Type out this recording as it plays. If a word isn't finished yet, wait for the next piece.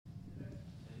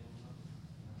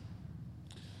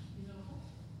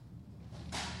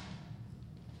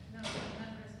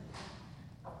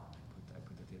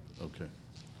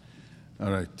All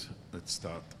right, let's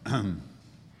start.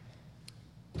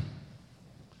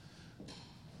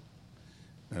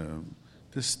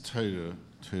 This Torah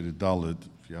Dalet,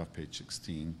 if you have page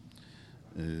 16,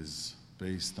 is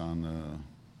based on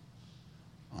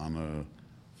a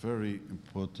very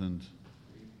important.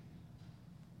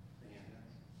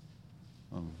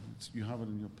 You have it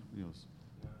in yours.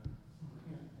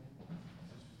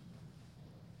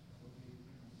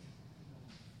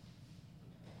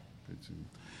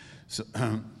 So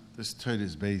this Torah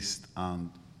is based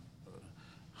on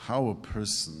how a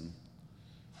person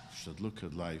should look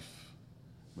at life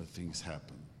when things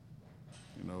happen.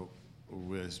 You know,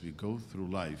 as we go through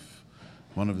life,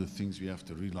 one of the things we have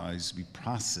to realize, we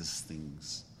process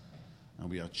things and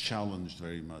we are challenged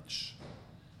very much.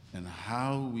 And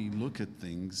how we look at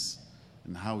things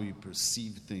and how we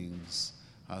perceive things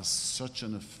has such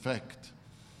an effect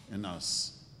in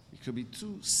us. It could be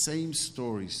two same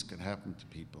stories can happen to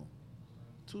people.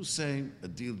 Two same, a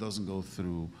deal doesn't go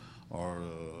through or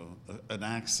an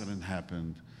accident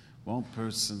happened. One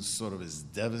person sort of is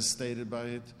devastated by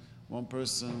it. One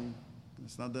person,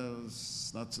 it's not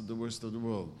the worst of the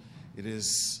world. It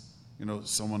is,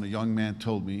 a young man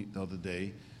told me the other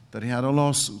day that he had a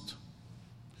lawsuit.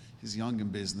 He's young in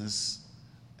business,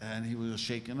 and he was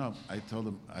shaken up. I told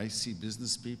him, I see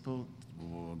business people,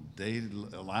 they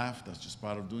laugh, that's just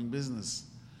part of doing business.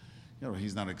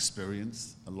 He's not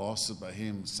experienced. A lawsuit by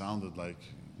him sounded like,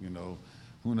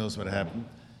 who knows what happened.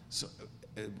 So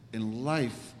in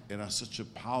life, it has such a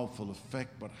powerful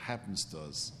effect what happens to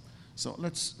us. So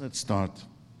let's start,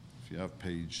 if you have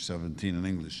page 17 in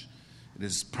English. It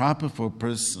is proper for a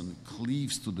person who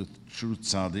cleaves to the true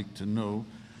tzaddik to know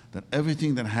that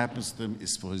everything that happens to him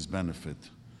is for his benefit.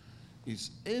 It's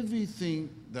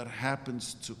everything that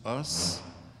happens to us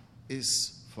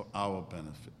is for our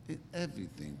benefit.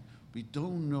 Everything. We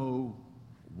don't know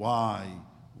why,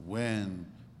 when,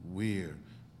 where,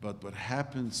 but what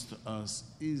happens to us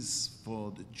is for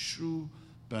the true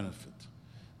benefit.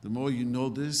 The more you know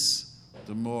this,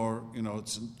 the more,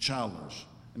 it's a challenge.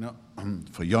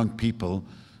 For young people,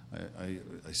 I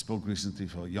spoke recently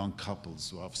for young couples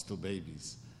who have still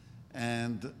babies.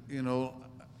 And,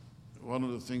 one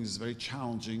of the things is very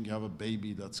challenging. You have a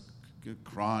baby that's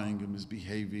crying and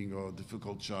misbehaving or a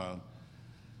difficult child.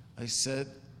 I said,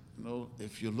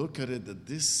 if you look at it, that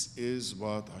this is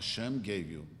what Hashem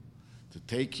gave you to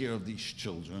take care of these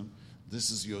children. This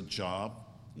is your job.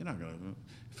 You're not going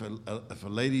to. If a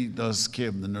lady does care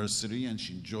in the nursery and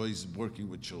she enjoys working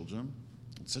with children,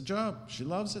 it's a job. She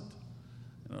loves it.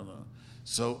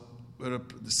 So the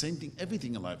same thing.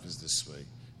 Everything in life is this way.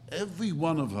 Every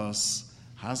one of us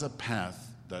has a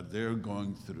path that they're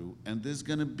going through, and there's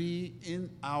going to be in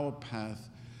our path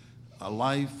a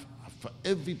life for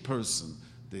every person.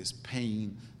 There's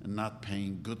pain and not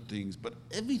pain, good things, but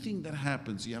everything that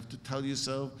happens, you have to tell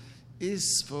yourself,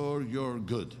 is for your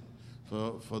good,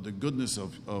 for the goodness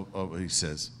of he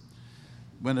says.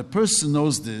 When a person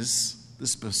knows this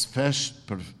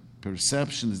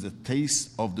perception is the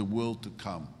taste of the world to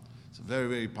come. It's a very,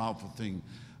 very powerful thing.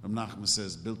 Nachman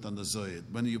says, built on the Zoyed.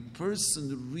 When a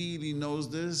person really knows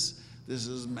this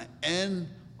is Ma'en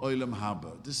Olam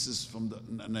Haba. This is from the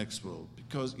next world.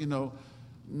 Because,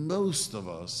 most of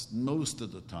us, most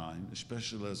of the time,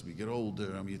 especially as we get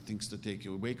older and we have things to take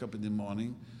care of, we wake up in the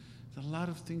morning, there are a lot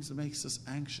of things that makes us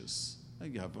anxious.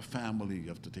 Like you have a family, you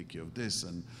have to take care of this,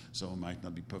 and someone might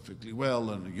not be perfectly well,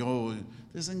 and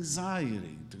there's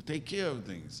anxiety to take care of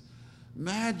things.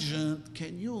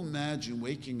 Can you imagine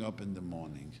waking up in the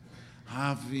morning,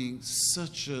 having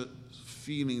such a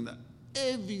feeling that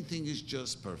everything is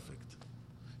just perfect?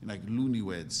 Like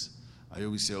looney-weds. I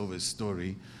always say over a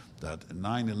story that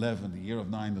 9/11, the year of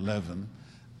 9/11,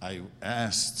 I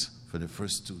asked for the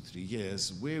first 2-3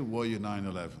 years, where were you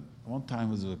 9/11? One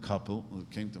time there was a couple who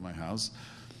came to my house,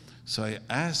 so I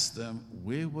asked them,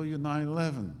 where were you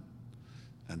 9/11?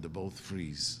 And they both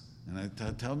freeze. And I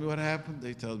tell me what happened.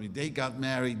 They tell me they got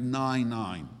married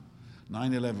 9/9.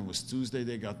 9/11 was Tuesday.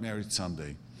 They got married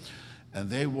Sunday. And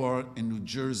they were in New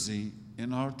Jersey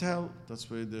in a hotel. That's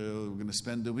where they were going to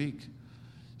spend the week.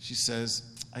 She says,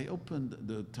 I opened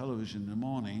the television in the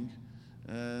morning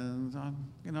and,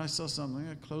 I saw something.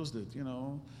 I closed it,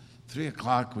 3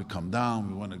 o'clock, we come down.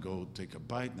 We want to go take a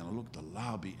bite. And I look at the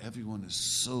lobby. Everyone is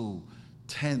so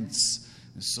tense.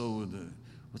 And so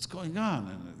what's going on?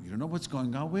 And you know what's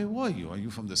going on? Where were you? Are you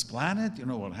from this planet? You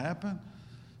know what happened?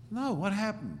 No, what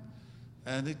happened?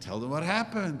 And they tell them what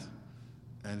happened.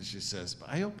 And she says, but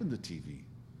I opened the TV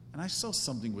and I saw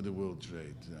something with the World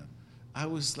Trade. I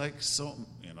was like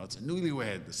it's a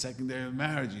newlywed, the second day of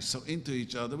marriage, you're so into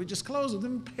each other. We just closed it,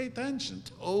 didn't pay attention.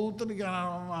 Totally got out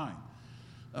of our mind.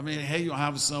 I mean, hey, you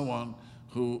have someone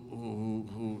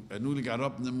who newly got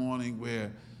up in the morning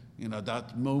where,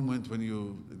 that moment when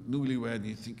you're newlywed and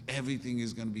you think everything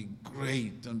is going to be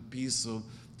great and peaceful,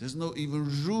 there's no even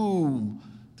room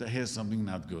to hear something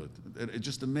not good. It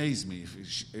just amazed me.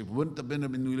 If it wouldn't have been a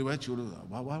newlywed, she would have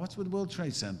thought, what's with the World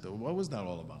Trade Center? What was that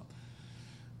all about?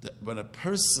 When a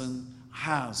person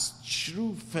has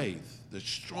true faith, the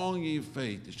stronger your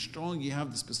faith, the stronger you have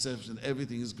this perception that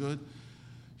everything is good,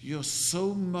 you're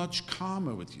so much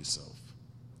calmer with yourself.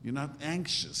 You're not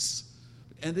anxious.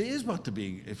 And there is what to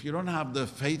be. If you don't have the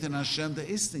faith in Hashem, there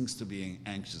is things to be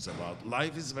anxious about.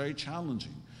 Life is very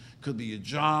challenging. It could be your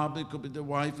job, it could be the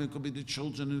wife, it could be the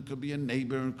children, it could be a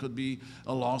neighbor, it could be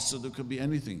a lawsuit, it could be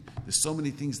anything. There's so many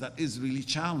things that is really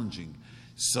challenging.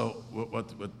 So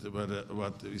what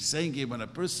we're saying here, when a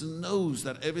person knows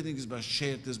that everything is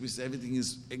Bashet, as we say, everything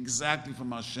is exactly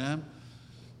from Hashem,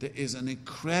 there is an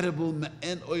incredible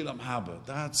Me'en Olam Haba.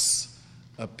 That's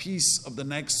a piece of the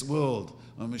next world,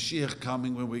 a Mashiach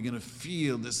coming, when we're going to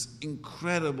feel this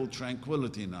incredible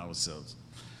tranquility in ourselves.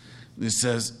 He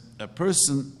says, a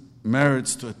person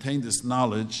merits to attain this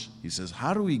knowledge. He says,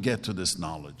 how do we get to this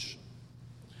knowledge?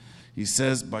 He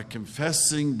says, by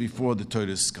confessing before the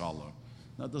Torah scholar.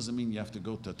 That doesn't mean you have to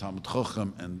go to Talmud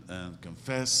Chochem and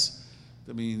confess.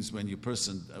 That means when you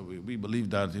person, we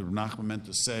believe that Nachman meant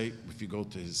to say, if you go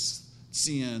to his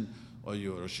Tzion or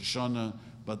your Rosh Hashanah,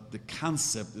 but the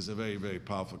concept is a very, very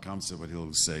powerful concept, what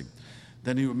he'll say.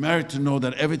 Then you merit to know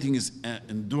that everything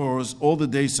endures all the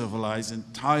days of our lives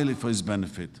entirely for his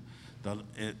benefit.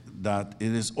 That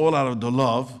it is all out of the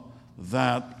love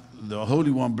that the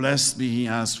Holy One, blessed be he,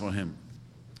 has for him.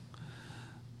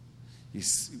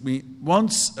 He's going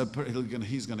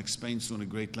to explain soon in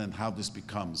great length how this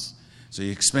becomes. So he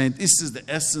explained, this is the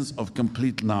essence of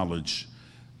complete knowledge.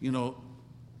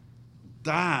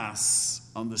 Das,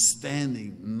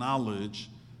 understanding, knowledge,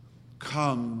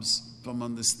 comes from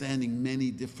understanding many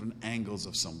different angles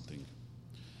of something.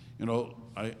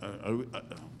 I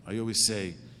always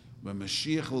say, when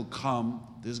Mashiach will come,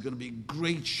 there's going to be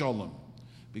great shalom,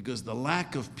 because the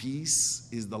lack of peace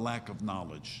is the lack of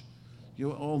knowledge.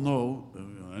 You all know,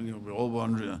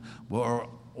 we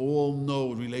all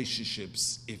know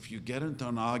relationships. If you get into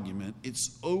an argument,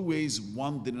 it's always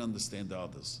one didn't understand the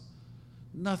others.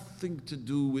 Nothing to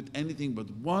do with anything, but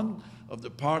one of the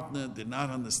partner did not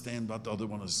understand what the other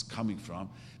one is coming from,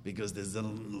 because there's a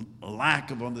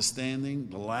lack of understanding,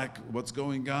 the lack of what's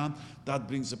going on, that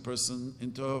brings a person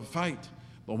into a fight.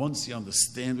 But once you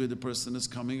understand where the person is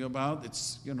coming about,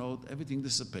 it's, everything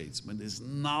dissipates. When there's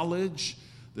knowledge,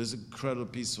 there's incredible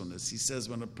peacefulness. He says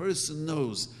when a person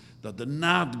knows that the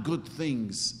not good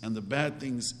things and the bad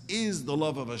things is the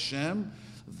love of Hashem,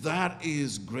 that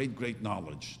is great, great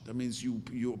knowledge. That means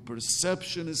your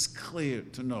perception is clear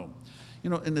to know.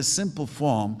 In a simple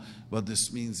form, what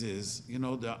this means is,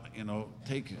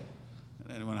 take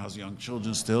anyone who has young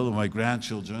children still, or my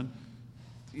grandchildren,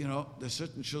 there's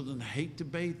certain children hate to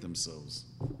bathe themselves.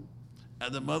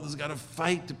 And the mother's got to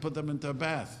fight to put them into a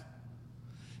bath.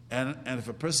 And if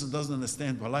a person doesn't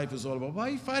understand what life is all about, why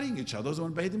are you fighting each other? Doesn't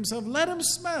want to bathe himself? Let him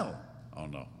smell. Oh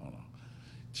no.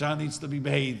 Child needs to be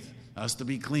bathed, has to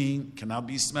be clean, cannot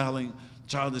be smelling.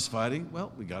 Child is fighting,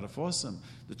 well, we got to force him.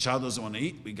 The child doesn't want to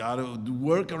eat, we got to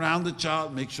work around the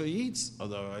child, make sure he eats.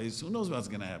 Otherwise, who knows what's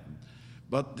going to happen.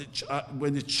 But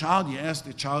when you ask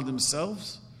the child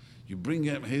himself, you bring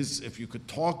him if you could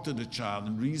talk to the child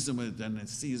and reason with it and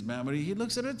see his memory, he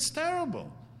looks at it, it's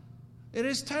terrible. It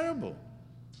is terrible.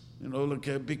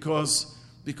 Because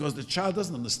the child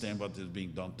doesn't understand what is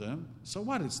being done to him. So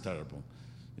what? It's terrible.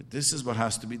 This is what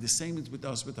has to be. The same with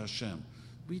us, with Hashem.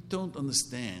 We don't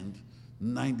understand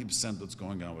 90% what's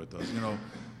going on with us.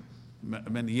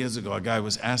 Many years ago, a guy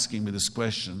was asking me this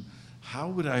question: how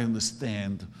would I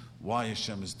understand why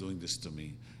Hashem is doing this to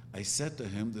me? I said to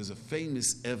him, there's a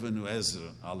famous Even Ezra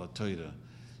ala Torah.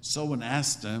 Someone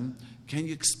asked him, can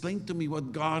you explain to me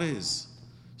what God is?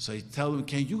 So he tell him,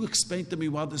 can you explain to me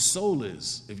what the soul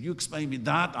is? If you explain me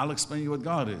that, I'll explain you what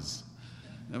God is.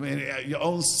 I mean, your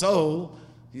own soul,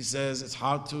 he says, it's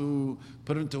hard to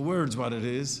put into words what it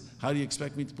is. How do you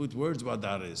expect me to put words what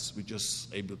that is? We're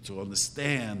just able to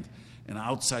understand an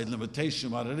outside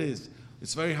limitation what it is.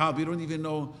 It's very hard. We don't even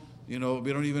know, we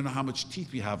don't even know how much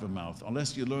teeth we have in mouth.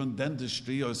 Unless you learn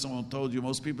dentistry or someone told you,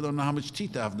 most people don't know how much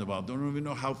teeth they have in their mouth. Don't even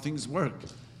know how things work.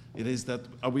 It is that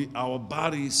our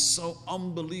body is so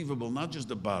unbelievable, not just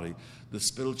the body, the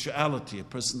spirituality. A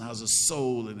person has a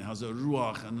soul and has a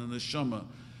ruach and a neshama.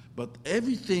 But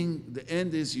everything, the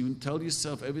end is you tell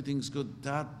yourself everything's good.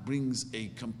 That brings a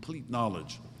complete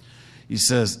knowledge. He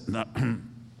says,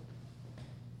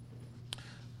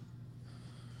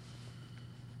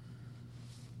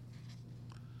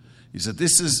 He said,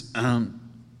 this is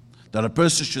that a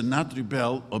person should not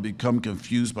rebel or become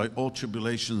confused by all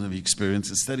tribulations of experience.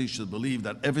 Instead, he should believe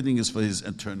that everything is for his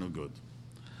eternal good.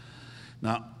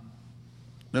 Now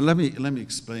let me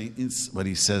explain what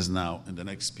he says now in the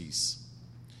next piece.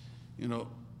 You know,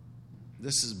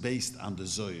 this is based on the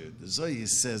Zohar. The Zohar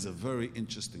says a very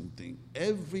interesting thing.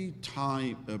 Every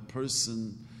time a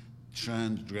person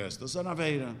transgresses, does an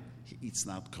Avera, he eats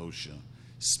not kosher,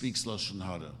 speaks Lashon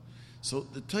Hara. So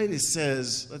the Torah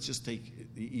says, let's just take,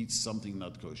 he eats something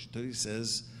not kosher. The Torah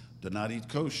says, do not eat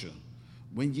kosher.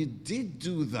 When you did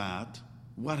do that,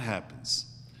 what happens?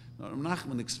 Now,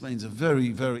 Nachman explains a very,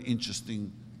 very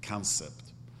interesting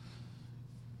concept.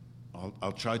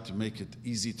 I'll try to make it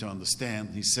easy to understand.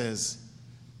 He says,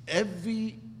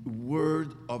 every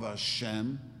word of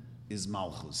Hashem is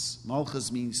malchus.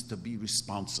 Malchus means to be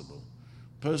responsible.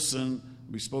 Person,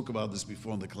 we spoke about this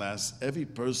before in the class, every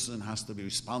person has to be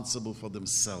responsible for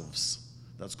themselves.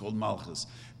 That's called malchus.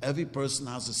 Every person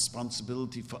has a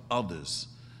responsibility for others.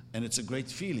 And it's a great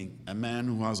feeling. A man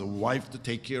who has a wife to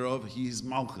take care of, he's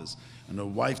malchus. And a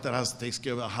wife that has to take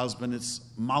care of her husband, it's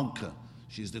malka.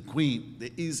 She's the queen. There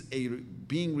is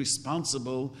being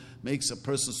responsible makes a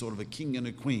person sort of a king and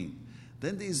a queen.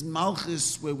 Then there's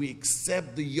malchus, where we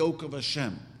accept the yoke of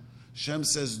Hashem. Hashem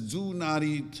says, do not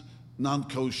eat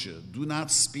non-kosher. Do not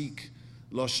speak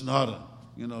lashon hara,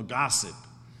 gossip.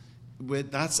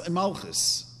 That's a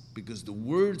malchus, because the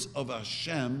words of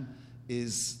Hashem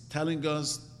is telling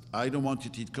us, I don't want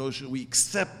you to eat kosher. We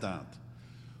accept that.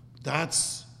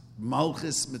 That's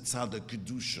malchus mitzad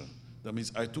kedusha. That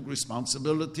means I took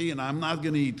responsibility and I'm not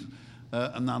going to eat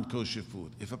a non-kosher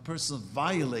food. If a person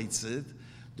violates it,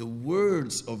 the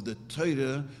words of the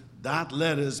Torah, that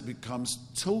letters becomes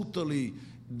totally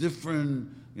different.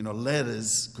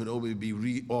 Letters could always be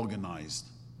reorganized.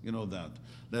 You know that.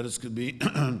 Letters could be,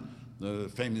 the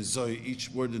famous Zohar, each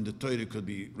word in the Torah could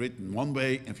be written one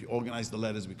way. If you organize the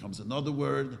letters, it becomes another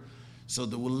word. So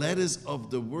the letters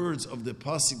of the words of the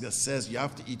pasuk that says you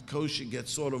have to eat kosher get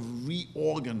sort of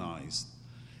reorganized.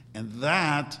 And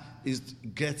that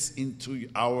gets into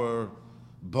our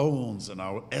bones and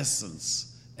our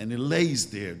essence. And it lays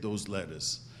there, those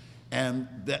letters. And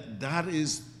that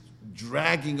is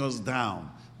dragging us down.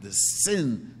 The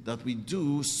sin that we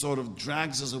do sort of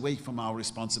drags us away from our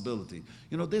responsibility.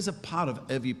 There's a part of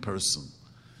every person.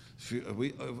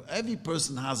 Every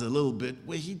person has a little bit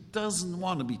where he doesn't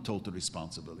want to be totally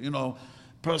responsible.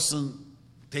 Person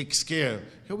takes care.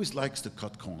 He always likes to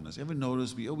cut corners. Ever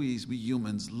notice we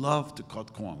humans love to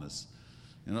cut corners?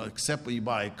 Except when you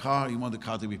buy a car, you want the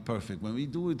car to be perfect. When we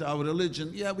do it our religion,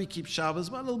 yeah, we keep Shabbos,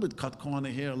 but a little bit cut corner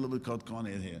here, a little bit cut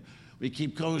corner here. We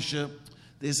keep kosher.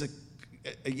 There's a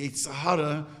Yetzer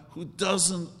Hara who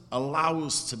doesn't allow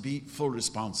us to be full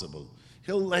responsible.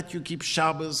 He'll let you keep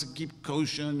Shabbos, and keep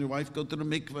kosher, and your wife go to the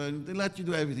mikveh, and they let you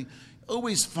do everything.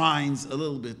 Always finds a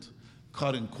little bit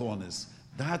cutting corners.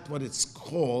 That's what it's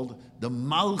called. The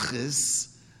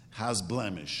malchus has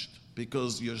blemished.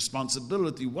 Because your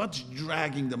responsibility, what's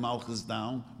dragging the malchus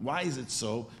down? Why is it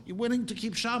so? You're willing to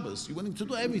keep Shabbos. You're willing to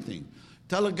do everything.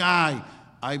 Tell a guy,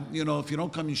 if you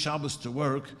don't come in Shabbos to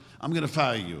work, I'm going to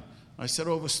fire you. I said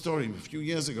over a story a few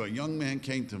years ago. A young man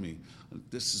came to me.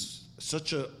 This is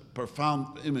such a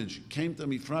profound image. He came to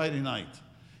me Friday night,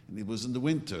 and it was in the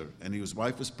winter, and his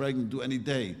wife was pregnant, due any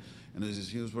day. And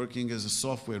he was working as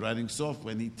writing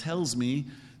software, and he tells me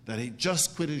that he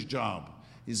just quit his job.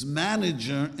 His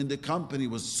manager in the company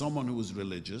was someone who was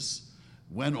religious,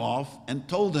 went off and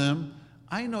told him,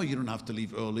 I know you don't have to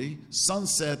leave early.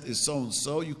 Sunset is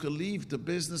so-and-so. You could leave the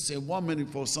business, say 1 minute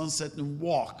before sunset and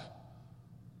walk.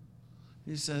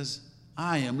 He says,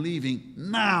 I am leaving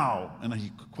now. And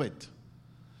he quit.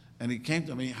 And he came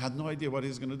to me, had no idea what he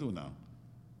was going to do now.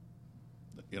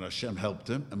 Hashem helped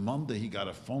him. And Monday he got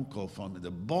a phone call from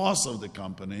the boss of the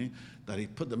company that he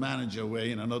put the manager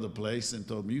away in another place and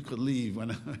told me, you could leave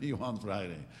whenever you want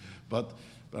Friday. But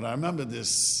I remember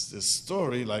this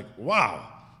story, like, wow,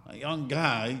 a young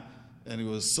guy, and he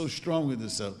was so strong with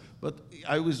himself. But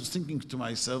I was thinking to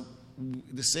myself,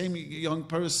 the same young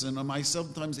person, or myself,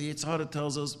 sometimes the Yetzer Hara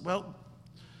tells us, well,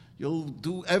 you'll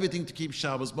do everything to keep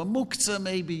Shabbos, but muktzah,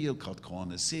 maybe you'll cut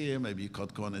corners here, maybe you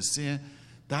cut corners here.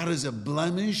 That is a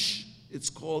blemish. It's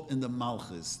called in the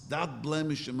malchus. That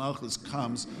blemish in malchus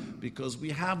comes because we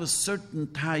have a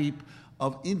certain type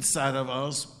of inside of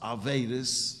us,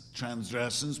 averos,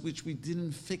 transgressions, which we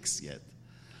didn't fix yet.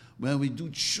 When we do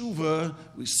tshuva,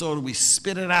 we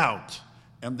spit it out,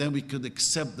 and then we could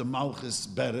accept the malchus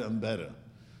better and better.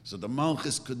 So the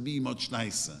malchus could be much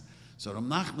nicer. So Rav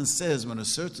Nachman says when a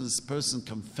certain person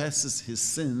confesses his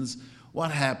sins,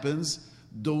 what happens?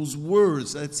 those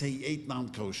words, let's say he ate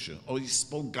non-kosher, or he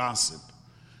spoke gossip.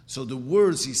 So the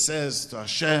words he says to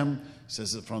Hashem, he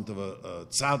says in front of a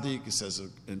tzaddik, he says,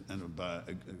 and the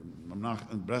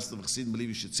rest of the Chassidim believe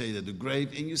you should say it at the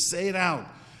grave, and you say it out.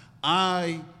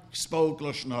 I spoke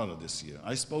Lashon Hara this year.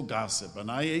 I spoke gossip,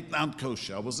 and I ate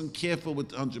non-kosher. I wasn't careful with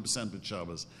 100% with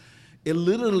Shabbos. It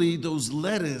literally, those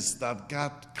letters that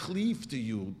got cleaved to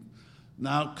you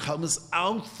now comes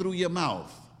out through your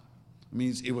mouth. It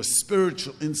means it was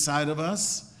spiritual inside of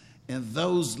us, and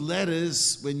those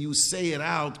letters, when you say it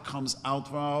out, comes out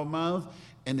from our mouth,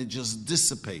 and it just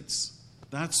dissipates.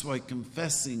 That's why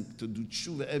confessing to do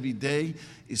tshuva every day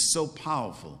is so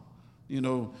powerful. You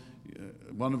know,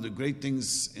 one of the great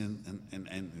things in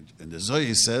the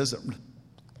Zohar says,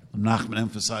 Nachman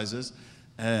emphasizes,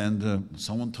 and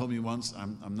someone told me once,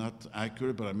 I'm not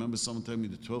accurate, but I remember someone telling me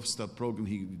the 12-step program,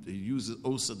 he uses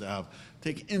also to have,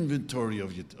 take inventory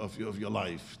of your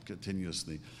life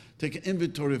continuously. Take an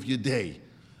inventory of your day.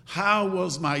 How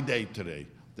was my day today?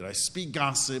 Did I speak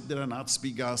gossip? Did I not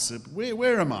speak gossip?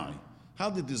 Where am I?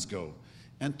 How did this go?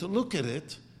 And to look at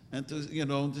it, and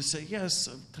to say, yes,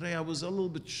 today I was a little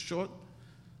bit short.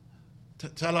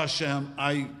 Tell Hashem,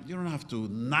 you don't have to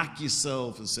knock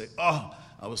yourself and say, oh,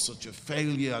 I was such a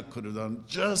failure, I could have done.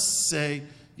 Just say,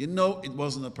 it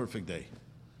wasn't a perfect day.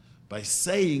 By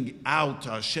saying out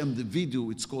to Hashem the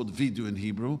vidu, it's called vidu in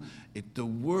Hebrew, the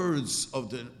words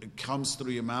it comes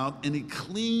through your mouth and it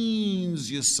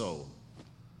cleans your soul.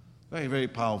 Very, very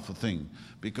powerful thing.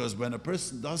 Because when a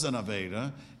person does an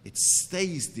Avera, it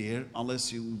stays there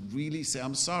unless you really say,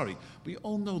 I'm sorry. We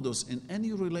all know those in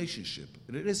any relationship.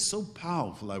 It is so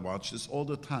powerful. I watch this all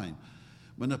the time.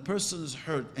 When a person is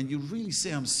hurt and you really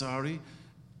say, I'm sorry,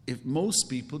 if most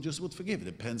people just would forgive. It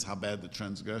depends how bad the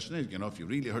transgression is. If you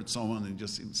really hurt someone and you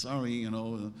just say, sorry,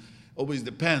 always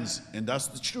depends. And that's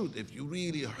the truth. If you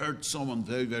really hurt someone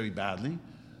very, very badly,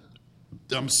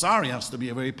 I'm sorry has to be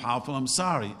a very powerful I'm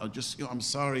sorry. I'm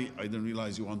sorry, I didn't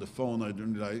realize you were on the phone, I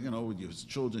didn't realize, with your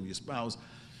children, your spouse.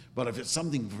 But if it's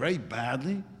something very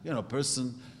badly,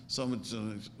 recently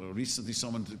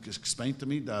someone explained to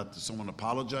me that someone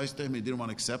apologized to him, he didn't want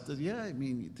to accept it. Yeah,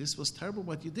 this was terrible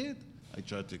what you did. I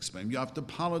tried to explain. You have to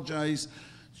apologize,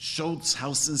 shows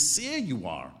how sincere you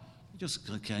are. You just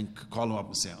can't call him up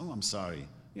and say, oh, I'm sorry.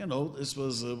 This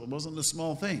wasn't a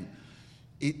small thing.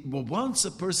 But once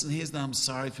a person hears that I'm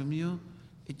sorry from you,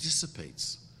 it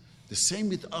dissipates. The same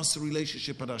with us, the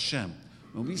relationship with Hashem.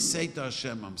 When we say to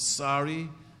Hashem, I'm sorry,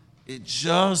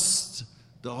 the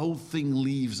whole thing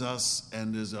leaves us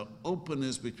and there's an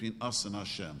openness between us and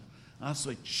Hashem. That's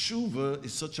why tshuva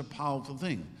is such a powerful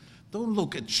thing. Don't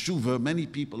look at tshuva. Many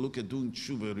people look at doing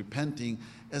tshuva, repenting,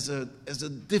 as a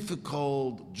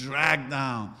difficult drag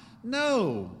down.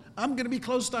 No, I'm going to be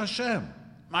close to Hashem.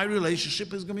 My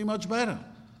relationship is going to be much better.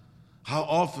 How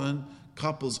often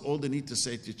couples, all they need to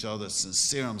say to each other,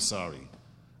 sincere, I'm sorry,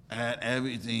 and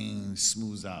everything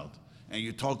smooths out. And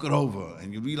you talk it over,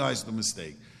 and you realize the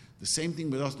mistake. The same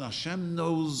thing with us. Now, Hashem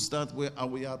knows that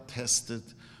we are tested.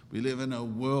 We live in a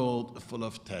world full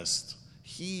of tests.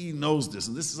 He knows this,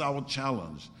 and this is our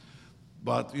challenge.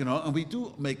 But, and we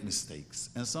do make mistakes.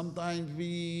 And sometimes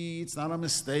it's not a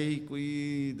mistake.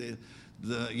 The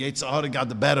Yetzer Hara got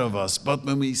the better of us. But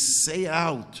when we say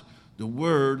out the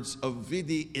words of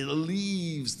Vidi, it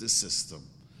leaves the system.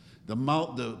 The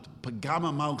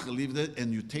Pagama Malcha leaves it,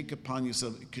 and you take upon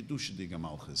yourself Kedusha Diga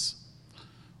Malchus.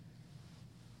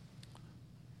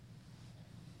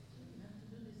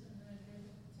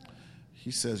 He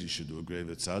says you should do a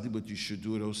grave at Tzadi, but you should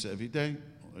do it also every day.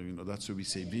 That's what we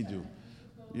say vidu.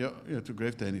 Yeah, to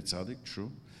grave to any tzaddik,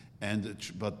 true.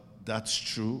 But that's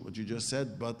true, what you just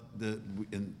said. But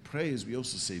in prayers, we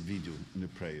also say vidu in the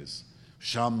prayers.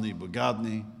 Shamni,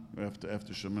 Bogadni,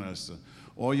 after Shemoneh Esrei.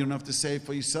 Or you don't have to say it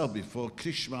for yourself before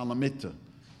Krishma Alamita.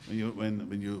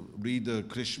 When you read the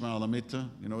Krishma Alamita,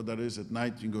 you know what that is? At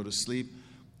night, you go to sleep.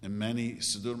 And many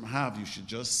Siddurim have, you should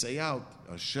just say out,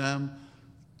 Hashem.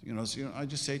 I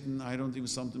just say it, and I don't even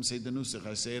sometimes say the nusach.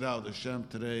 I say it out. Hashem,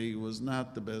 today was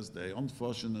not the best day.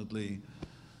 Unfortunately,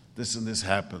 this and this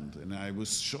happened, and I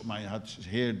was my heart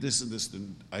here. This and this,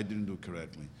 and I didn't do it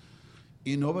correctly.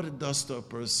 You know what it does to a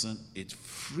person? It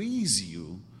frees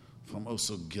you from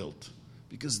also guilt,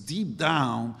 because deep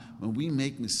down, when we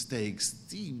make mistakes,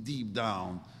 deep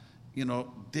down,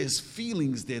 there's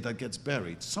feelings there that gets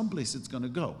buried. Someplace it's going to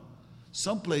go.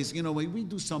 Someplace, when we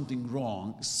do something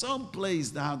wrong, someplace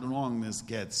that wrongness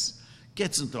gets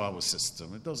into our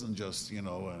system. It doesn't just,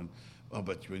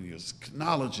 but when you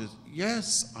acknowledge it,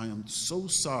 yes, I am so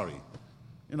sorry.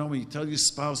 When you tell your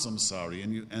spouse I'm sorry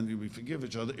and we forgive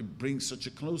each other, it brings such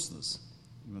a closeness.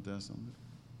 You want to ask something?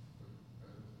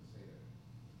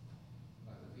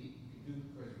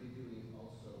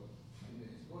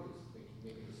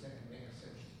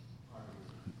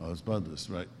 God's brothers,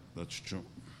 right? That's true.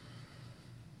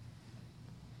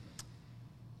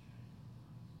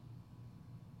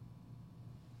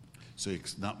 So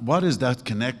now, what is that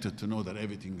connected to know that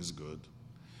everything is good?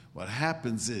 What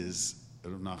happens is,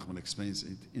 Nachman explains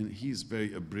it, he's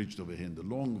very abridged over here. In the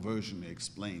long version, he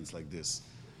explains like this.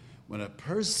 When a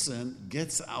person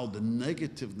gets out the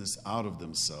negativeness out of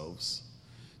themselves,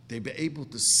 they be able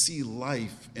to see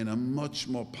life in a much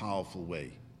more powerful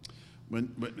way. When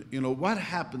what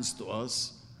happens to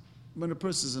us when a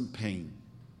person is in pain?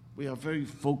 We are very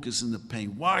focused in the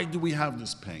pain. Why do we have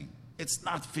this pain? It's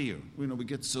not fear. We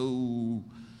get so,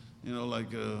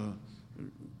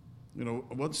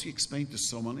 once you explain to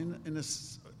someone,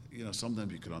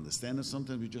 sometimes you can understand it,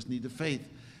 sometimes we just need the faith.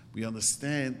 We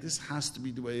understand this has to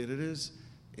be the way it is.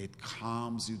 It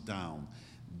calms you down.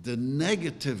 The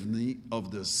negativity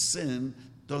of the sin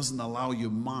doesn't allow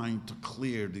your mind to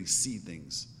clearly see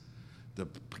things. The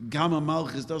Gamma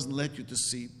Malchus doesn't let you to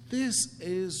see, this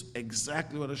is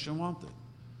exactly what Hashem wanted.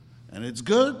 And it's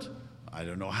good. I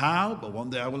don't know how, but one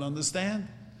day I will understand.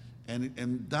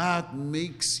 And that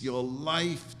makes your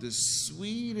life the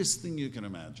sweetest thing you can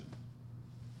imagine.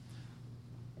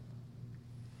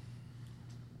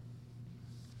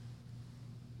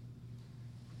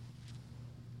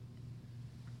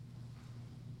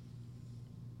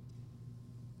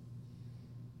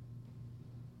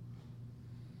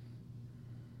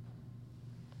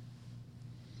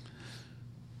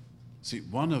 See,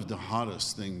 one of the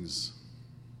hardest things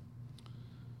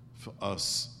for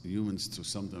us humans to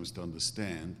sometimes to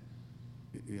understand,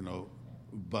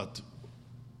 but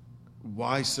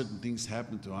why certain things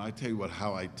happen to us. I tell you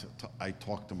how I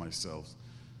talk to myself.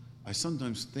 I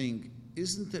sometimes think,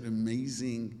 isn't it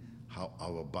amazing how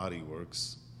our body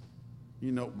works?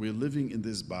 We're living in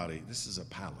this body. This is a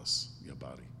palace, your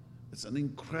body. It's an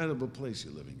incredible place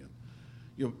you're living in.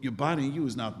 Your body and you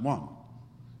is not one.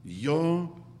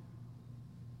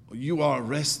 You are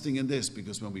resting in this,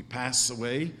 because when we pass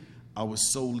away, our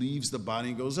soul leaves the body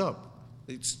and goes up.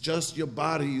 It's just your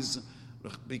bodies,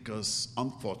 because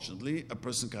unfortunately, a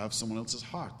person can have someone else's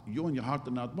heart. You and your heart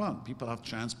are not one. People have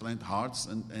transplant hearts,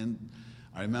 and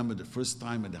I remember the first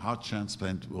time when the heart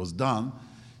transplant was done,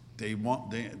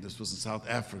 this was in South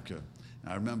Africa.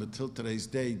 And I remember till today's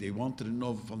day, they wanted to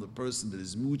know from the person, did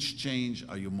his moods change?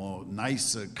 Are you more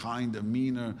nicer, kinder,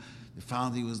 meaner? They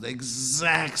found he was the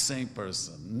exact same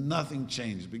person. Nothing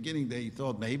changed. Beginning they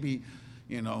thought maybe,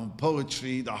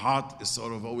 poetry, the heart is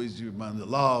sort of always about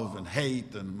love and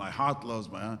hate, and my heart loves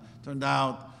my heart. Turned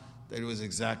out that it was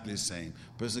exactly the same.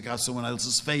 A person can have someone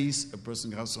else's face, a person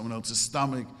can have someone else's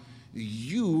stomach.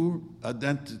 Your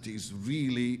identity is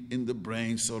really in the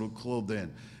brain, sort of clothed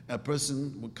in. A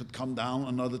person could come down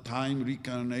another time,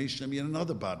 reincarnation, be in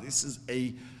another body. This is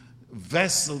a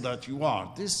vessel that you are.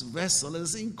 This vessel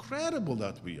is incredible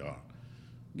that we are.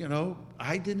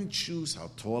 I didn't choose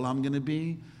how tall I'm going to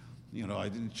be. I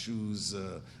didn't choose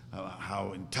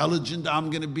how intelligent I'm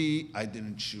going to be. I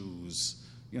didn't choose,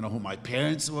 who my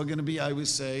parents were going to be, I would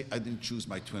say. I didn't choose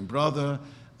my twin brother.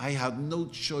 I had no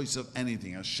choice of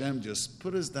anything. Hashem just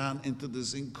put us down into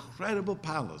this incredible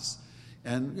palace.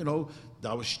 And,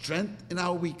 our strength in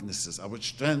our weaknesses, our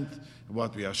strength in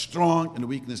what we are strong, and the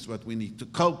weakness what we need to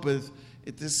cope with.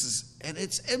 And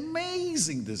it's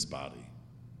amazing, this body.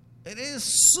 It is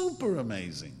super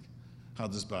amazing how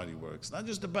this body works. Not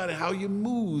just the body, how your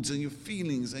moods and your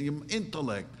feelings and your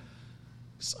intellect.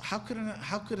 So how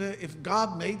could if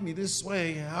God made me this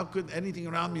way, how could anything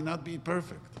around me not be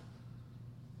perfect?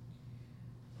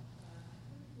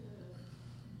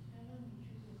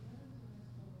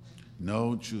 No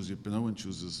one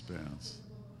chooses parents.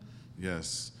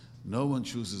 Yes. No one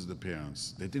chooses the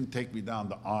parents. They didn't take me down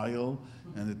the aisle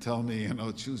and they tell me,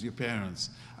 choose your parents.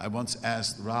 I once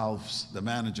asked Ralph's, the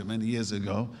manager, many years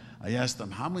ago, I asked him,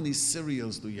 how many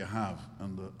cereals do you have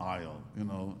on the aisle?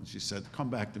 And she said, come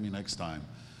back to me next time.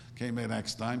 Came back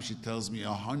next time, she tells me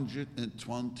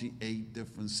 128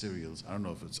 different cereals. I don't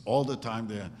know if it's all the time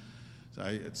there.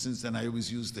 So since then, I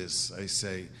always use this. I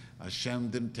say, Hashem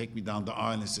didn't take me down the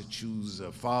aisle and said, choose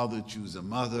a father, choose a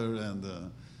mother.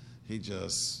 And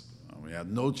we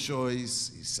had no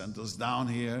choice. He sent us down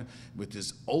here with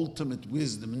his ultimate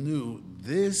wisdom, knew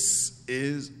this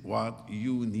is what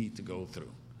you need to go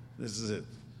through. This is it.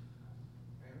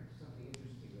 I heard something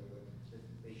interesting, that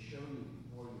they show you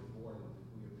before you're born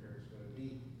who your parents are going to be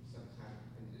sometime.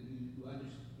 And you don't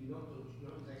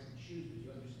actually choose, but you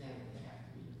understand that they have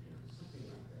to be your parents. Something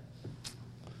like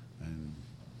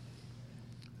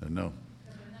that. And no.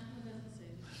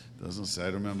 Doesn't say. I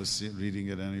don't remember reading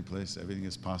it any place. Everything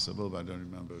is possible, but I don't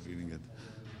remember reading it.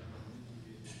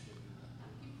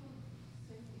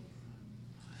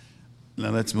 Now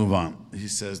let's move on. He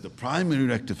says the primary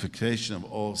rectification of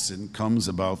all sin comes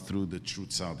about through the true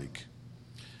tzaddik.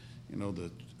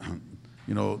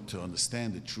 To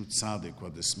understand the true tzaddik,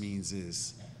 what this means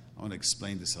is, I want to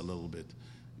explain this a little bit.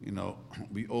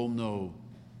 We all know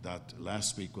that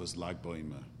last week was Lag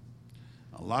BaOmer.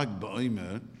 Lag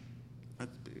BaOmer,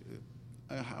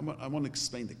 I want to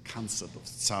explain the concept of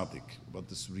tzaddik, what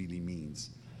this really means.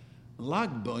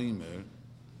 Lag BaOmer,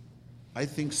 I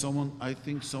think someone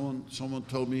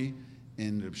told me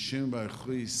in Reb Shimon Bar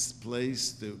Yochai's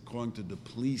place, according to the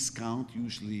police count,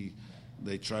 usually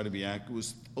they try to be accurate, it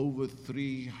was over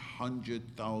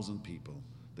 300,000 people.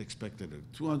 They expected it.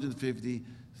 250,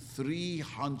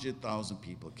 300,000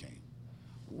 people came.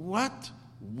 What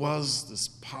was this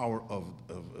power of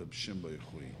Shimon Bar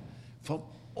Yochai? From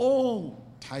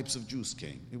all types of Jews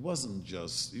came. It wasn't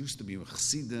just, it used to be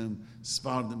Chassidim,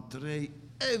 Sfardim, Terei,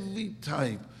 every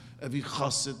type, every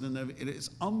Chassid, and it is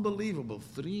unbelievable.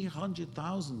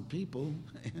 300,000 people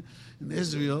in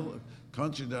Israel, a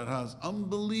country that has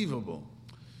unbelievable.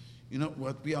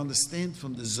 What we understand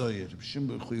from the Zohar,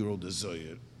 Shimon Bar Yochai wrote the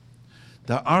Zohar,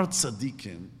 there are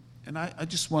tzaddikim, and I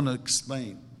just want to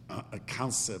explain a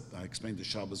concept. I explained the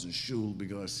Shabbos and Shul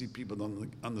because I see people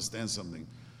don't understand something.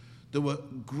 There were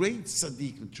great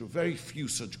tzaddikim, very few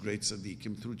such great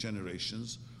tzaddikim through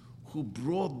generations, who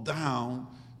brought down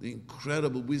the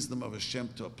incredible wisdom of Hashem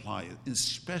to apply it in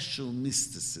special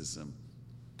mysticism,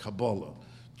 Kabbalah,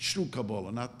 true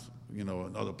Kabbalah, not in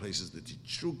other places that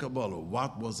teach true Kabbalah.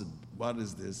 What was it? What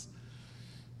is this?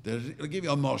 I'll give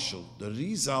you a marshal. The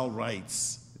Rizal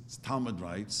writes, Talmud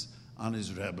writes on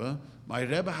his Rebbe, my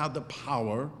Rebbe had the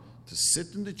power to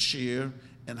sit in the chair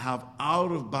and have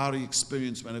out-of-body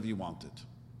experience whenever he wanted.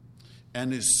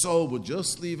 And his soul would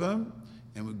just leave him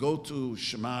and would go to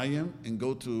Shemayim and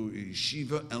go to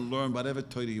Yeshiva and learn whatever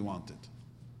Torah he wanted.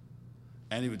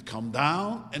 And he would come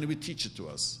down and he would teach it to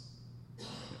us.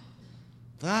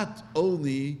 That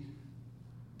only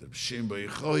the Shimon Bar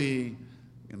Yochai,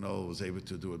 was able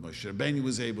to do it. Moshe Rabbeinu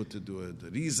was able to do it. The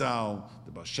Rizal,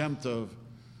 the Baal Shem Tov,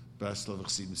 Breslov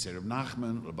Chassidim Reb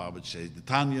Nachman, Lubavitch Shei, the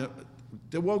Tanya.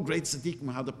 They were great tzaddikim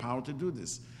who had the power to do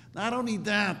this. Not only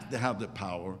that, they have the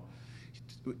power.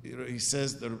 He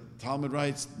says, the Talmud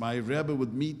writes, my Rebbe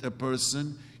would meet a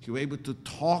person, he was able to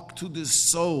talk to the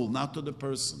soul, not to the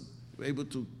person. He was able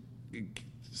to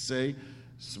say,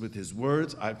 with his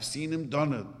words, I've seen him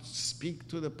done it. Speak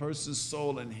to the person's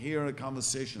soul and hear a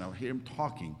conversation. I hear him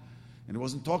talking. And he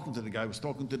wasn't talking to the guy, he was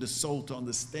talking to the soul to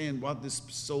understand what this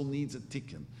soul needs a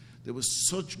tikkun. There was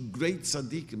such great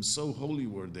tzaddikim, so holy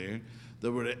were there.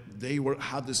 They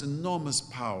had this enormous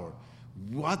power.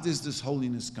 What does this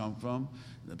holiness come from?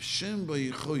 The Shimon Bar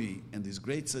Yochai and these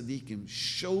great tzaddikim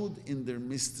showed in their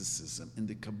mysticism, in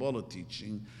the Kabbalah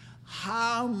teaching,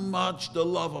 how much the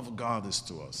love of God is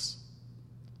to us.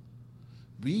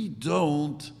 We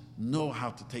don't know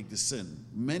how to take the sin.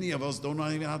 Many of us don't know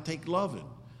even how to take love in.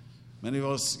 Many of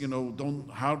us, don't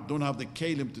have the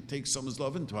kelim to take someone's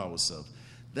love into ourselves.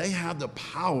 They have the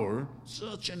power,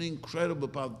 such an incredible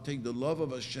power, to take the love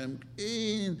of Hashem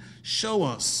and show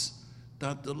us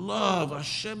that the love of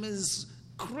Hashem is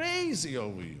crazy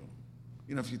over you.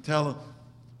 If you tell,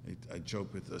 I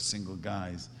joke with single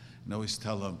guys, and always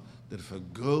tell them that if a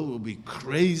girl will be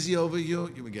crazy over you,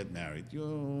 you will get married.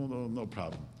 No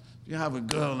problem. If you have a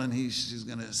girl and she's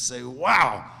going to say,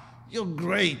 wow, you're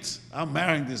great, I'm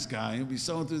marrying this guy, he'll be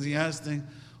so enthusiastic,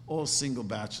 all single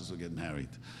bachelors will get married.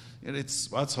 And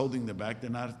it's what's holding them back. They're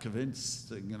not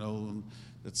convinced,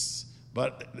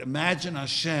 but imagine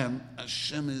Hashem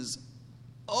is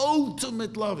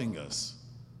ultimate loving us.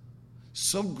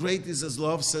 So great is his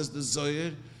love, says the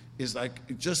Zohar, is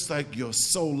just like your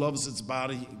soul loves its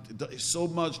body so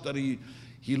much that he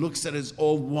looks at it as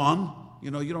all one.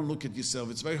 You don't look at yourself.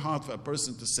 It's very hard for a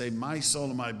person to say, my soul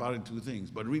and my body, two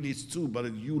things. But really it's two.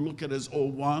 But you look at it as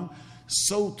all one.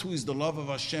 So too is the love of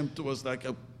Hashem to us,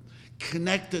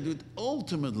 connected with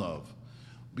ultimate love.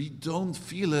 We don't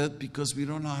feel it because we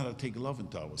don't know how to take love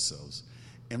into ourselves.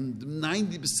 And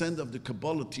 90% of the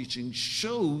Kabbalah teaching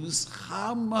shows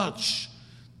how much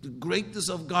the greatness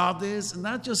of God is, and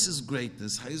not just his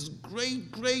greatness, his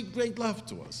great, great, great love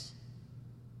to us.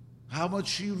 How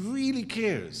much he really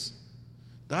cares.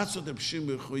 That's what the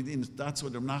Shimon Bar Yochai did. That's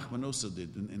what the Nachman also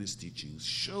did in his teachings.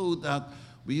 Showed that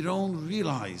we don't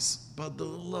realize, but the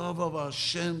love of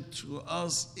Hashem to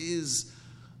us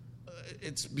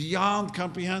it's beyond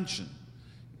comprehension.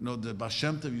 The Baal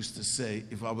Shem Tov used to say,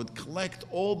 if I would collect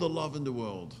all the love in the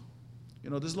world,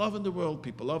 there's love in the world,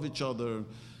 people love each other,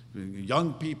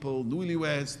 young people,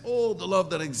 newlyweds, all the love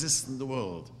that exists in the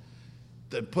world.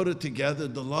 Then put it together,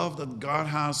 the love that God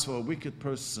has for a wicked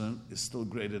person is still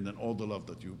greater than all the love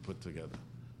that you put together.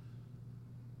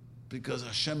 Because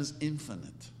Hashem is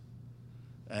infinite.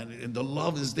 And the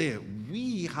love is there.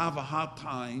 We have a hard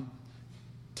time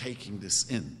taking this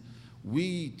in.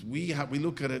 We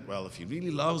look at it, well, if he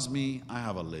really loves me, I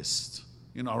have a list.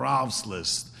 Rav's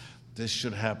list. This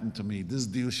should happen to me. This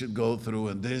deal should go through,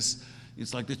 and this.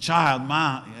 It's like the child,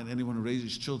 Ma, and anyone who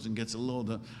raises children gets a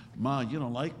little, Ma, you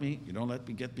don't like me. You don't let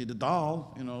me get me the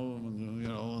doll. And,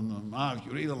 Ma, if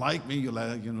you really like me,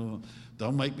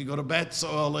 don't make me go to bed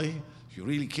so early. If you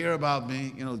really care about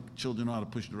me, children know how to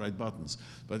push the right buttons.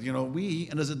 But, we,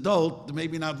 and as adults,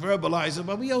 maybe not verbalize it,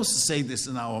 but we also say this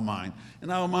in our mind. In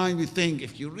our mind, we think,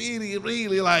 if you really,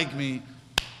 really like me,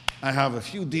 I have a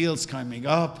few deals coming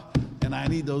up, and I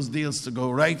need those deals to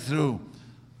go right through.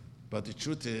 But the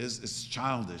truth is, it's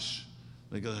childish.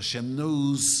 Because Hashem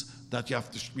knows that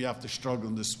we have to struggle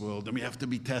in this world, and we have to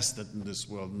be tested in this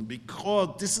world. And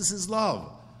because this is His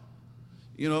love.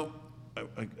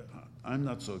 I'm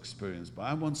not so experienced, but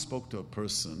I once spoke to a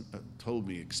person that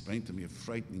explained to me a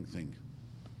frightening thing.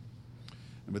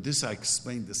 And with this, I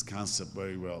explained this concept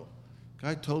very well.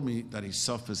 Guy told me that he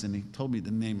suffers, and he told me the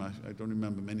name, I don't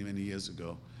remember, many, many years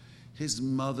ago. His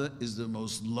mother is the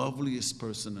most loveliest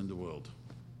person in the world.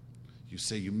 You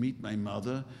say, you meet my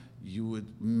mother, you would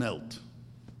melt.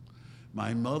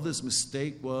 My mother's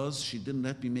mistake was she didn't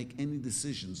let me make any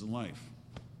decisions in life.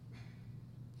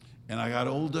 And I got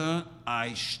older,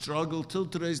 I struggled till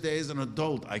today's day as an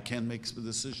adult. I can't make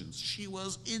decisions. She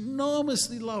was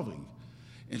enormously loving.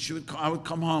 And I would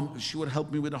come home, she would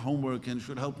help me with the homework, and she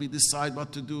would help me decide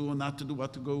what to do and not to do,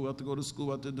 what to go to school,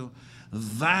 what to do.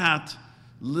 That,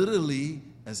 literally,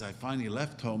 as I finally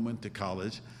left home, went to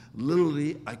college,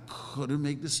 literally, I couldn't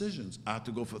make decisions. I had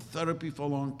to go for therapy for a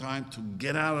long time to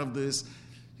get out of this.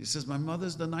 He says, my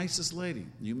mother's the nicest lady.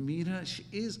 You meet her, she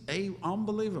is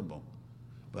unbelievable.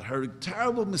 But her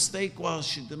terrible mistake was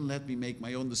she didn't let me make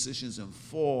my own decisions and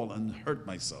fall and hurt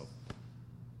myself.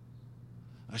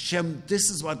 Hashem, this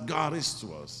is what God is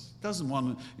to us. Doesn't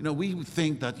want to, we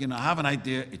think that, have an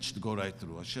idea, it should go right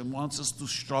through. Hashem wants us to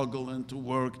struggle and to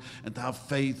work and to have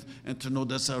faith and to know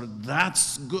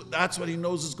that's good. That's what He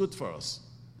knows is good for us.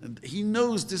 And He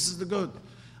knows this is the good.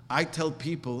 I tell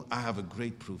people I have a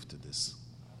great proof to this.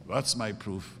 What's my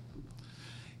proof?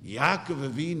 Yaakov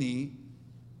Avinu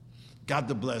got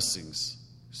the blessings.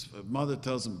 His mother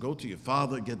tells him, go to your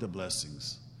father, get the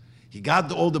blessings. He got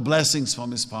all the blessings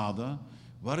from his father.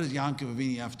 What does Yaakov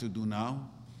Avinu have to do now?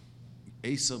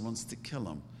 Esau wants to kill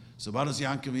him. So what does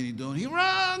Yaakov Avinu do? He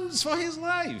runs for his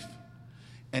life.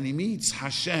 And he meets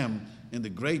Hashem in the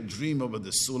great dream over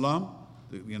the Sulam,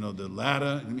 the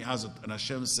ladder. And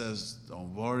Hashem says,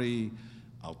 don't worry,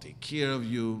 I'll take care of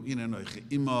you.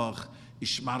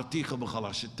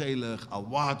 I'll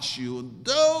watch you.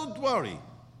 Don't worry.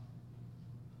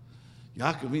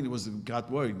 Yaakov Avinu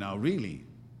got worried now, really.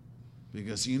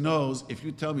 Because he knows, if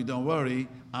you tell me don't worry,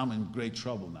 I'm in great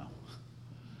trouble now.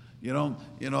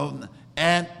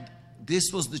 And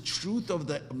this was the truth of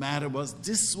the matter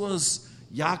this was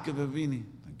Yaakov Avinu.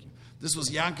 Thank you. This was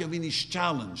Yaakov Avinu's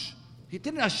challenge.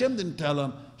 Hashem didn't tell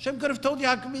him. Hashem could have told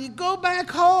Yaakov Avinu, go back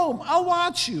home, I'll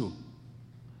watch you.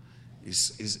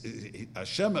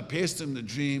 Hashem appears to him in the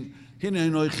dream,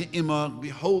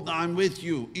 behold, I'm with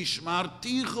you. I'll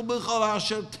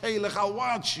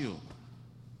watch you.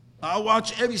 I'll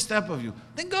watch every step of you.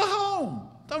 Then go home.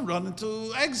 Don't run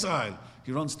into exile.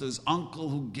 He runs to his uncle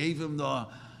who gave him the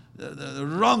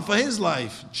run for his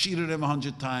life. Cheated him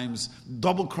 100 times.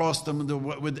 Double-crossed him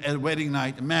with a wedding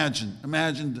night.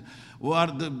 Imagine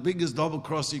what the biggest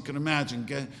double-cross you can imagine.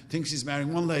 Thinks he's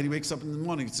marrying one lady, wakes up in the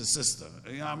morning, it's his sister.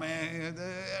 It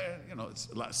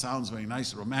sounds very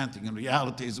nice and romantic. In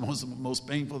reality, it's the most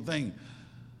painful thing.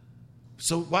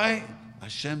 So why?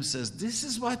 Hashem says, this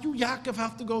is what you, Yaakov,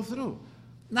 have to go through.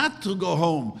 Not to go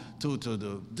home to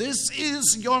do. This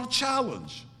is your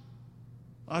challenge.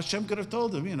 Hashem could have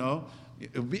told him,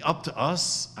 it would be up to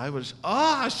us.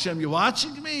 Hashem, you're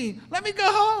watching me? Let me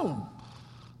go home.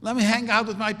 Let me hang out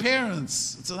with my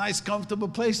parents. It's a nice, comfortable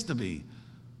place to be.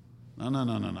 No.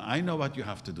 I know what you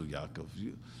have to do, Yaakov.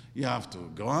 You have to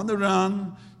go on the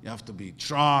run, you have to be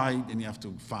tried, and you have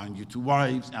to find your 2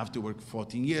 wives, you have to work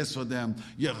 14 years for them.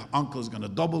 Your uncle is going to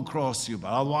double-cross you, but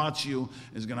I'll watch you.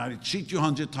 He's going to cheat you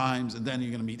 100 times, and then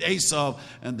you're going to meet Esau,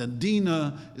 and then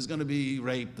Dinah is going to be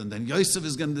raped, and then Yosef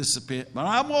is going to disappear. But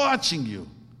I'm watching you.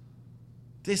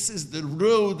 This is the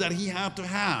road that he had to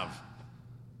have.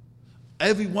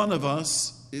 Every one of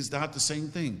us is that the same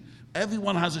thing.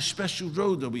 Everyone has a special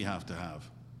road that we have to have.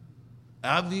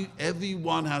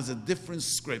 Everyone has a different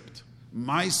script.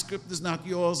 My script is not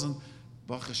yours, and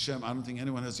Baruch Hashem, I don't think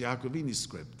anyone has Yaakov Avini's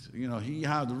script. He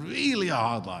had really a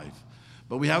hard life.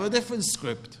 But we have a different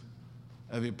script,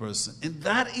 every person. And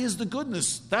that is the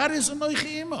goodness. That is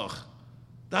Anochi Imach.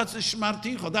 That's the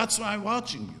Shmarticha. That's why I'm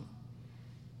watching you.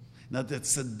 Now, the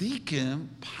tzaddikim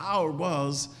power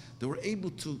was they were able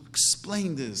to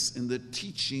explain this in their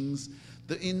teachings,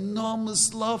 the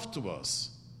enormous love to us,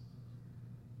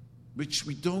 which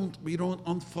we don't,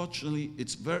 unfortunately,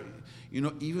 it's very,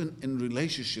 even in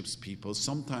relationships, people,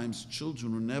 sometimes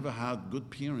children who never had good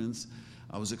parents,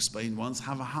 I was explained once,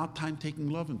 have a hard time taking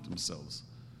love into themselves.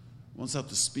 Once I had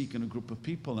to speak in a group of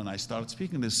people, and I started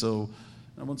speaking this, so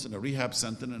I once in a rehab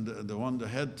center, and the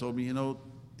head told me,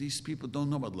 these people don't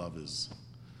know what love is.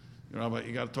 You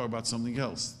got to talk about something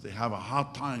else. They have a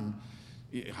hard time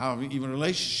having even a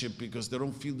relationship because they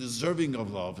don't feel deserving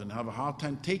of love and have a hard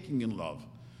time taking in love.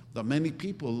 That many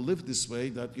people live this way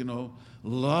that,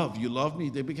 love, you love me,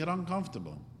 they get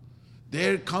uncomfortable.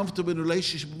 They're comfortable in a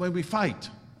relationship when we fight.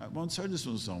 I once heard this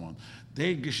from someone.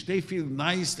 They feel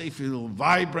nice, they feel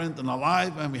vibrant and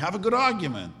alive, and we have a good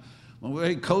argument. When we're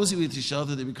very cozy with each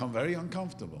other, they become very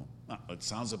uncomfortable. Now, it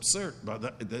sounds absurd,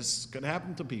 but this can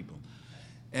happen to people.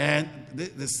 And the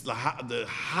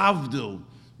havdil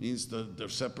means the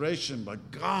separation.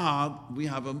 But God, we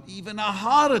have even a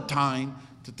harder time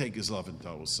to take His love into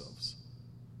ourselves.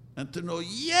 And to know,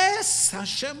 yes,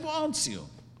 Hashem wants you.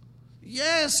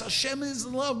 Yes, Hashem is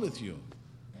in love with you.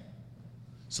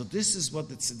 So this is what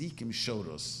the tzaddikim showed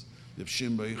us. The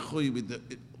Shem B'Yichui with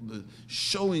the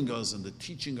showing us and the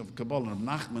teaching of Kabbalah. And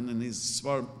Nachman in his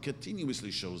Svar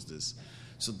continuously shows this.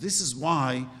 So this is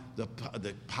why the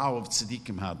power of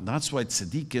tzaddikim had. And that's why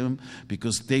tzaddikim,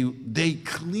 because they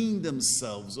clean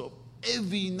themselves of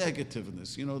every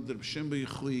negativeness. The Shem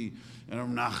B'Yichui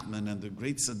and Nachman and the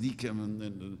great tzaddikim,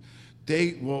 and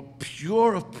they were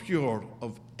pure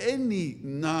of any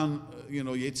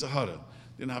Yetzer Hara.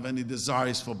 Didn't have any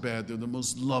desires for bad. They were the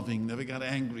most loving, never got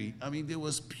angry. I mean, they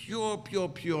was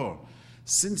pure.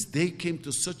 Since they came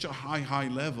to such a high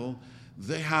level,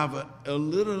 they have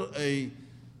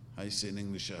I say in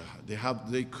English,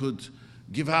 they could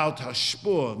give out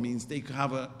hashpor, means they could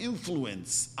have an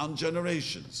influence on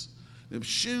generations.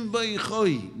 Shim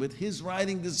B'Yichui, with his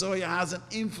writing, the Zohar has an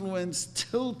influence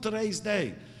till today's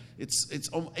day. It's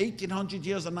 1800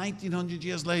 years or 1900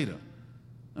 years later.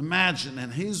 Imagine,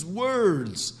 and his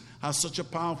words have such a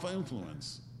powerful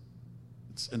influence.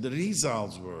 And the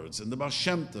Rizal's words, and the Baal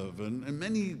Shem Tov, and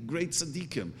many great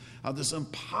tzaddikim have this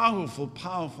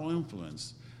powerful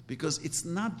influence. Because it's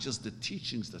not just the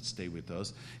teachings that stay with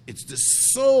us, it's the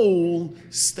soul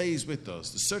stays with us.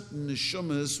 There's certain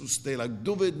neshumas who stay like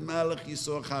David Melech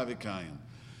Yisor Chavikayin.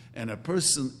 And a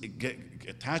person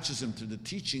attaches him to the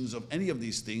teachings of any of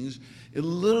these things, it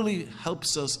literally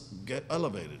helps us get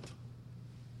elevated.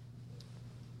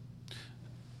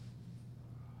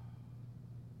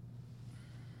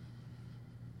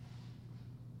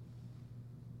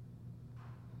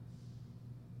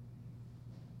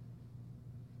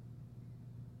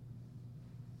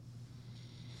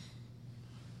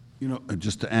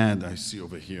 Just to add, I see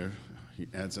over here, he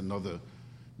adds another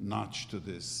notch to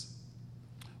this.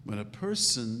 When a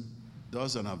person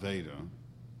does an Aveda,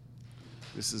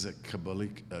 this is a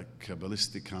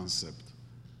Kabbalistic concept.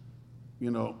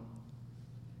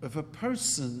 If a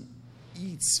person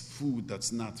eats food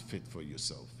that's not fit for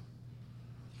yourself,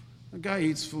 a guy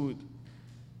eats food,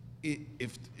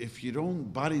 if your own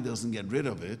body doesn't get rid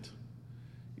of it,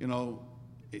 an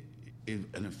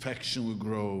infection will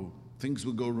grow. Things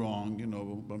will go wrong,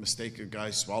 by mistake a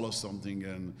guy swallows something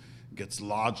and gets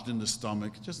lodged in the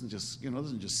stomach. It doesn't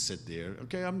just sit there.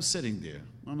 Okay, I'm sitting there.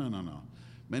 No.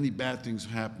 Many bad things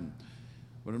happen.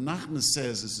 What Nachman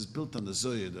says, this is built on the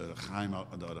Zohar, the Chaim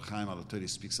al-Torah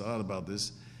speaks a lot about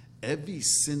this. Every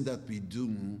sin that we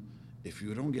do, if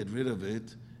you don't get rid of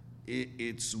it,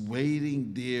 it's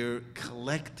waiting there,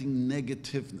 collecting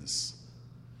negativeness.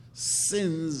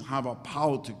 Sins have a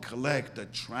power to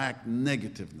attract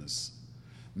negativeness.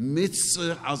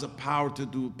 Mitzvah has a power to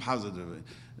do positive.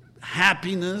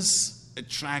 Happiness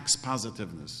attracts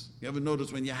positiveness. You ever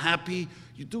notice when you're happy,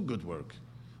 you do good work.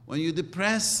 When you're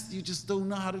depressed, you just don't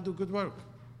know how to do good work.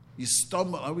 You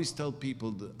stumble. I always tell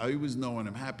people, I always know when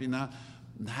I'm happy now,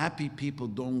 happy people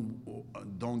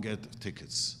don't get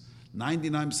tickets.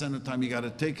 99% of the time you got a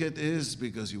ticket is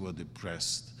because you were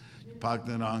depressed. You parked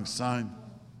on the wrong side.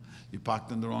 You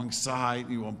parked on the wrong side,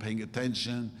 you weren't paying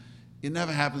attention. It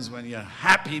never happens when you're in a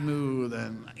happy mood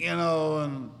and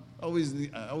I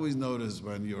always notice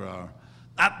when you are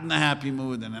not in a happy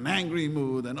mood and an angry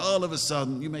mood and all of a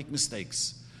sudden you make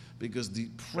mistakes. because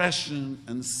depression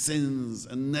and sins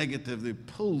and negative, they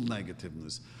pull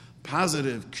negativeness.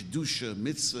 Positive, kedusha,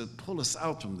 mitzvah, pull us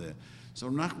out from there. So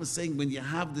Nachman is saying, when you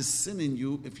have this sin in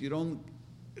you, if you don't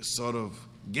sort of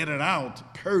get it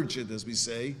out, purge it, as we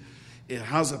say, it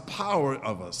has a power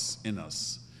of us in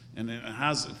us, and it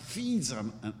feeds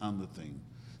on the thing.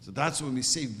 So that's when we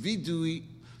say vidui.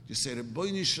 You say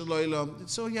Rebbeinu Shalom.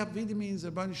 So yeah, vidi means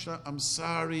Rebbeinu Shalom. I'm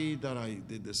sorry that I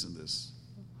did this and this.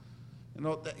 You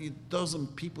know, that it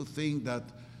doesn't. People think that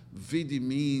vidi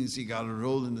means you got to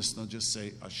roll in the snow. Just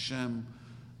say Hashem,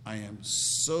 I am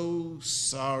so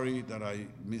sorry that I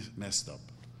messed up,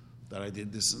 that I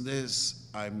did this and this.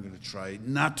 I'm going to try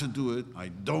not to do it. I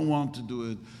don't want to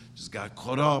do it. Just got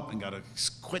caught up and got to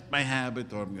quit my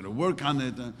habit, or I'm going to work on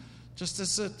it. Just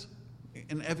that's it.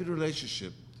 In every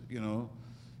relationship, you know,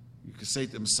 you can say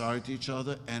I'm sorry to each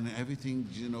other, and everything,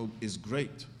 you know, is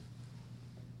great.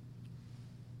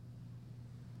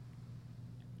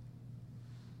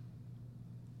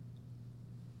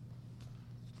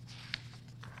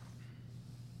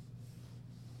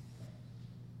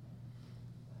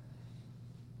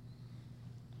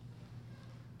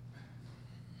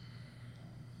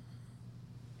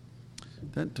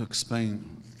 Then to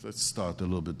explain, let's start a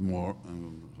little bit more.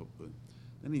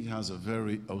 Then he has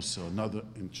also another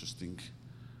interesting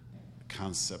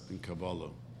concept in Kabbalah.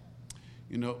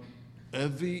 You know,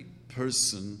 every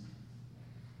person,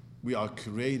 we are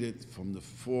created from the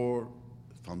 4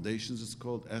 foundations, it's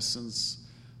called: essence,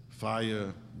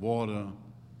 fire, water,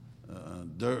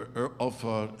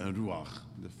 offer, and ruach.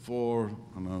 The 4,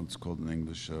 I don't know, it's called in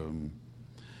English,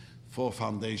 4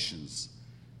 foundations.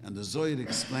 And the Zohar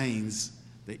explains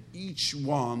that each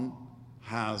one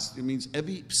has, it means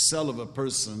every cell of a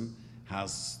person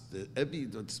has,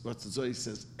 that's what the Zohar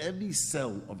says, every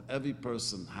cell of every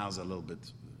person has a little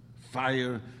bit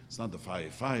fire. It's not the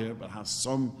fire, but has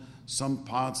some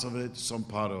parts of it, some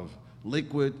part of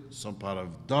liquid, some part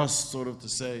of dust, sort of to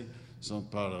say, some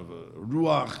part of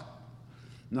ruach.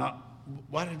 Now,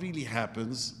 what really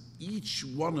happens, each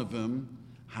one of them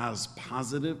has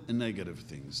positive and negative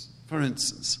things. For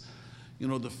instance, you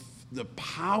know, the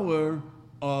power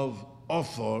of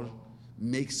offer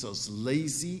makes us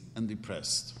lazy and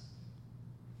depressed.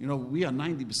 You know, we are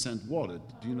 90% water.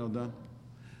 Do you know that?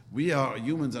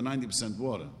 Humans are 90%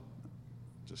 water,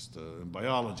 just in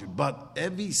biology. But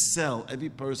every cell, every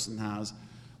person has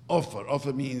offer.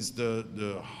 Offer means the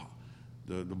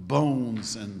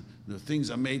bones and the things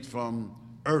are made from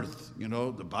earth. You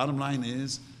know, the bottom line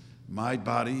is, my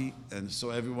body, and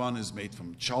so everyone is made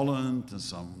from cholent and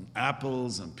some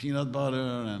apples and peanut butter,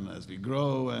 and as we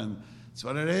grow, and that's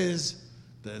what it is.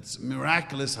 That's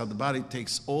miraculous how the body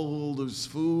takes all this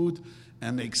food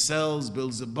and makes cells,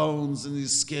 builds the bones in the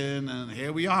skin, and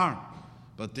here we are.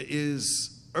 But there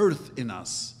is earth in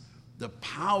us. The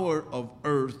power of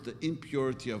earth, the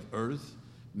impurity of earth,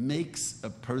 makes a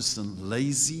person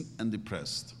lazy and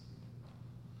depressed.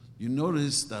 You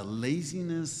notice that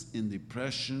laziness and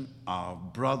depression are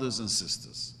brothers and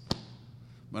sisters.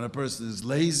 When a person is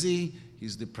lazy,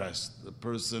 he's depressed. The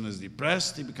person is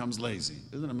depressed, he becomes lazy.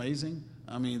 Isn't it amazing?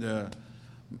 I mean, a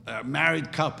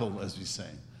married couple, as we say,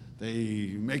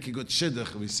 they make a good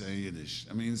shidduch, we say in Yiddish.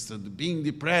 I mean, instead of being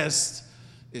depressed,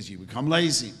 is you become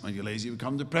lazy. When you're lazy, you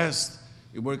become depressed.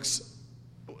 It works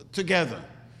together.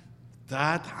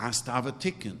 That has to have a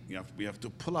tikkun. We have to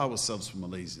pull ourselves from a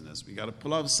laziness. We got to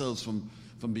pull ourselves from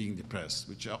being depressed,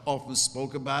 which I often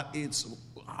spoke about. It's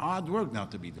hard work now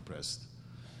to be depressed.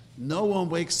 No one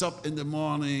wakes up in the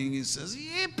morning and says,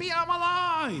 "Yippee, I'm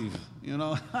alive!" You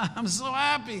know, I'm so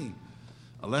happy.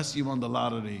 Unless you won the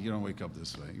lottery, you don't wake up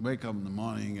this way. You wake up in the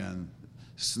morning and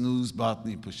snooze button,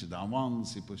 you push it down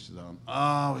once, you push it down.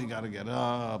 Oh, we got to get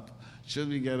up. Should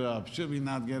we get up? Should we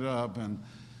not get up? And,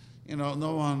 you know,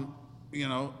 no one... You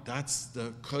know, that's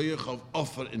the koyach of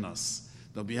offer in us,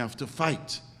 that we have to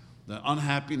fight. The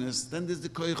unhappiness, then there's the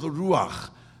koyach of ruach,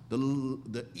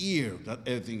 the ear that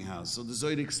everything has. So the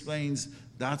Zohar explains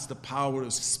that's the power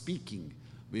of speaking.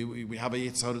 We have a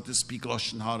yetzer hara to speak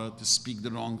lashon hara, to speak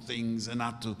the wrong things, and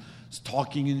not to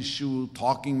talking in shul,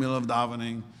 talking middle of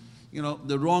davening. You know,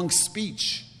 the wrong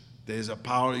speech. There's a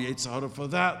power yetzer hara for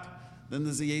that. Then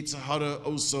there's a yetzer hara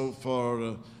also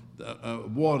for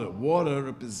water. Water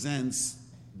represents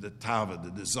the tava,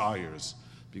 the desires,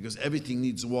 because everything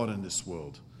needs water in this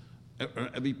world.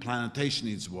 Every planetation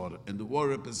needs water, and the water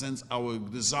represents our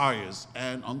desires.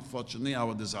 And unfortunately,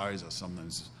 our desires are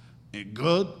sometimes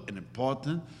good and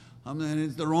important, and then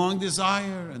it's the wrong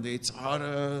desire, and the yetzer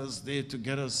hara is there to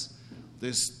get us.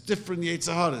 There's different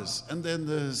yetzer haras, and then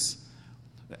there's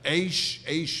the eish.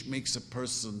 Eish makes a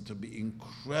person to be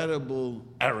incredible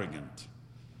arrogant.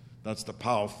 That's the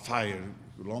power of fire.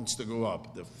 It longs to go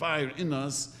up. The fire in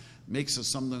us makes us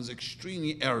sometimes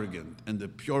extremely arrogant. And to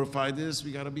purify this,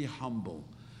 we got to be humble.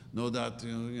 Know that,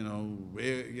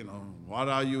 what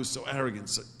are you so arrogant?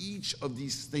 So each of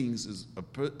these things is a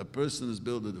person is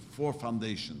built of the 4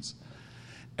 foundations.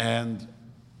 And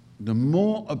the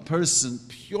more a person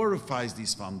purifies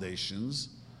these foundations,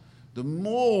 the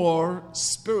more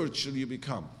spiritual you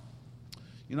become.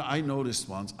 I noticed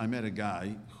once, I met a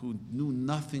guy who knew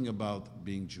nothing about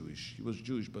being Jewish. He was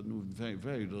Jewish, but knew very,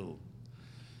 very little.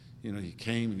 He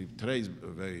came, and today he's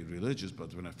very religious,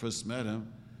 but when I first met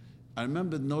him, I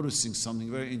remember noticing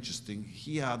something very interesting.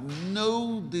 He had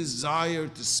no desire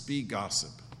to speak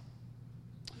gossip.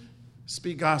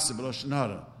 Lashon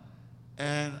Hara.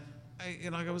 And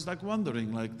I was like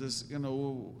wondering, like this,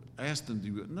 I asked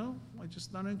him, no, I'm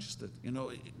just not interested.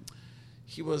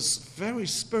 He was very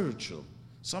spiritual.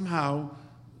 Somehow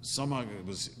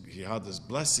he had this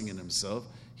blessing in himself.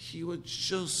 He was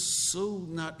just so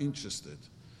not interested.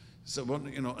 So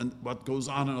and what goes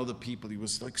on in other people, he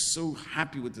was like so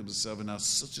happy with himself and now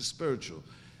such a spiritual.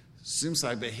 Seems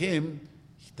like for him,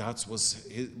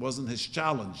 wasn't his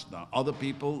challenge. Now, other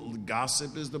people,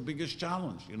 gossip is the biggest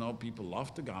challenge. People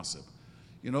love to gossip.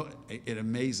 It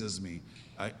amazes me.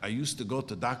 I used to go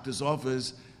to the doctor's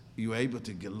office. You were able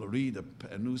to read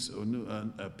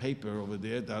a paper over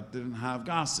there that didn't have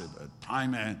gossip.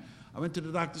 I went to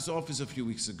the doctor's office a few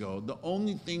weeks ago. The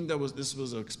only thing this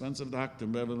was an expensive doctor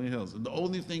in Beverly Hills. And the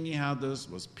only thing he had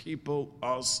was people,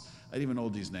 us. I didn't even know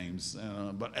these names.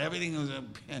 But everything was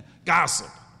gossip.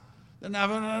 They didn't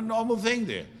have a normal thing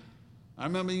there. I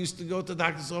remember I used to go to the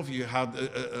doctor's office. You had,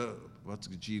 what's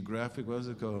it, geographic, what is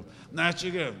it called?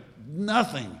 Natural Geographic.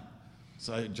 Nothing.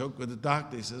 So I joked with the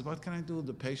doctor. He says, what can I do with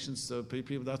the patients?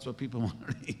 People, that's what people want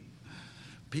to read.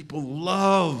 People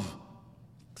love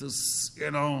to,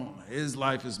 his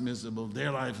life is miserable, their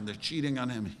life, and they're cheating on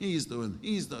him. He's doing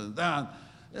that.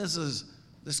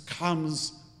 This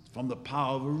comes from the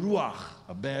power of a ruach,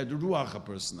 a bad ruach a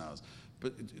person has.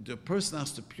 But the person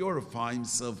has to purify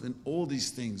himself in all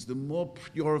these things. The more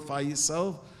purify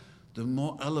yourself, the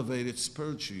more elevated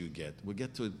spiritual you get. We'll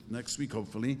get to it next week,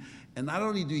 hopefully. And not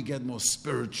only do you get more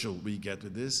spiritual when you get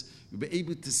with this, you'll be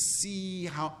able to see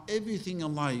how everything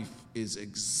in life is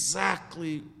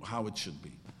exactly how it should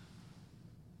be.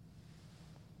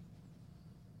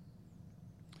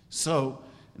 So,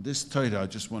 this Torah, I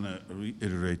just want to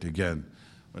reiterate again.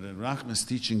 What Rachman is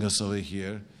teaching us over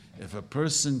here, if a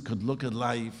person could look at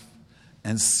life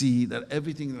and see that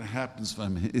everything that happens for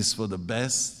him is for the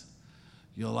best,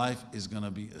 your life is going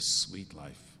to be a sweet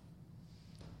life.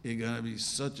 You're going to be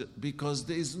because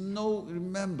there's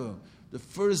remember, the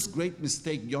first great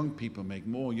mistake young people make,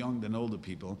 more young than older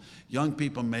people, young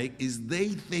people make, is they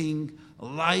think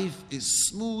life is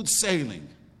smooth sailing.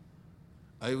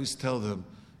 I always tell them,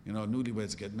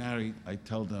 newlyweds get married, I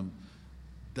tell them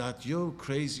that you're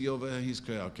crazy over here, he's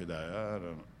crazy. Okay, I don't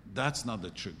know. That's not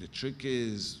the trick. The trick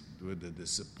is with the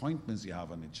disappointments you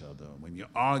have on each other. When you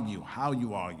argue,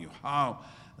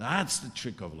 that's the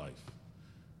trick of life.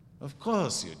 Of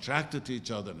course, you're attracted to each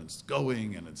other, and it's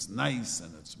going, and it's nice,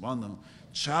 and it's wonderful.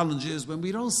 Challenge is when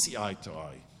we don't see eye to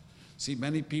eye. See,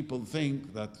 many people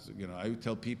think that, I would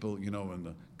tell people, in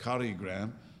the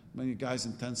cardiogram, many guys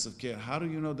in intensive care, how do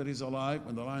you know that he's alive?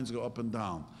 When the lines go up and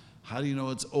down. How do you know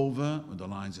it's over? When the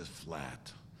lines are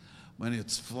flat. When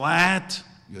it's flat,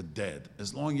 you're dead.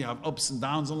 As long as you have ups and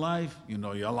downs in life, you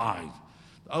know you're alive.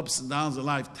 The ups and downs of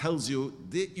life tells you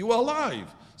that you're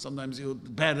alive. Sometimes you're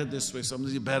better this way,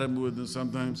 sometimes you're better mood, and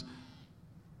sometimes.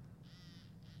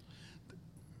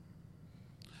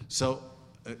 So,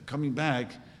 coming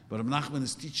back, what Nachman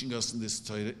is teaching us in this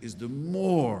Torah is the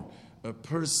more a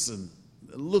person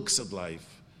looks at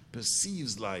life,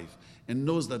 perceives life, and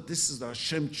knows that this is what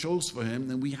Hashem chose for him,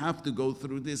 then we have to go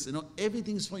through this.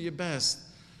 Everything's for your best.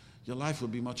 Your life will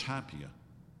be much happier.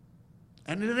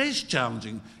 And it is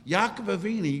challenging. Yaakov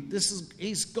Avini,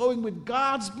 he's going with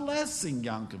God's blessing,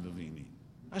 Yaakov Avini.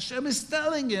 Hashem is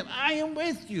telling him, I am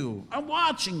with you. I'm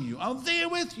watching you. I'm there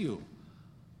with you.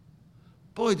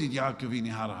 Boy, did Yaakov Avini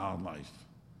have a hard life.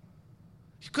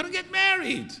 He couldn't get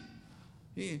married.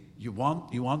 You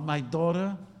want my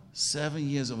daughter? 7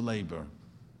 years of labor.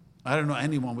 I don't know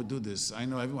anyone would do this. I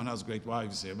know everyone has great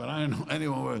wives here, but I don't know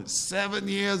anyone would. 7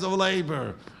 years of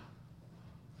labor.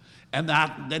 And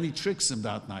then he tricks him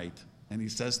that night. And he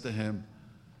says to him,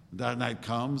 that night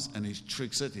comes and he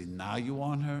tricks it. Now you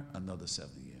want her? Another 7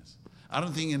 years. I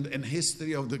don't think in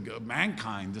history of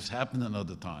mankind this happened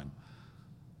another time.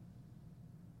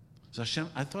 So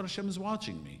I thought Hashem is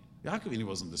watching me. Yaakov Avinu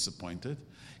wasn't disappointed.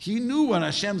 He knew when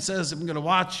Hashem says, I'm going to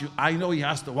watch you, I know he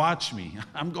has to watch me.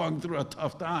 I'm going through a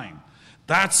tough time.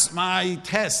 That's my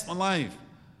test in life.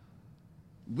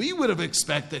 We would have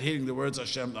expected, hearing the words,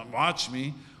 Hashem, watch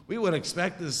me, we would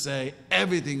expect to say,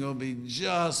 everything will be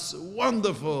just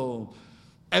wonderful.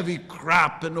 Every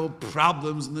crap and no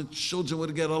problems, and the children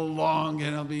would get along,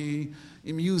 and there'll be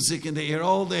music in the air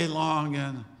all day long.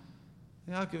 And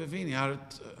Yaakov Avinu, how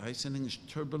I say in English,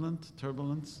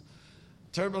 turbulence.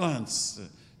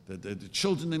 The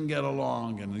children didn't get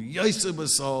along, and Yosef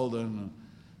was sold. And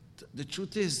the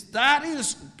truth is, that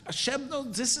is, Hashem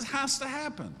knows this has to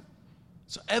happen.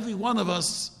 So every one of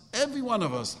us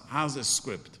has a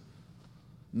script.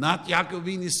 Not Yaakov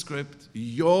Avinu's script,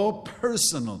 your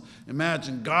personal.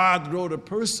 Imagine God wrote a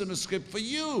personal script for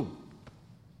you.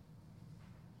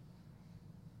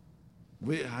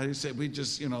 How do you say? We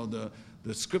just,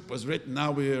 the script was written,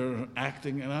 now we're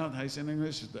acting it out. How do you say in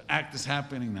English? The act is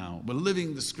happening now. We're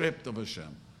living the script of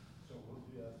Hashem. So what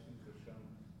do you ask Hashem?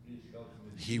 Please help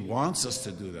me. He wants us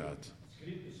to do that.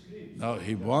 No,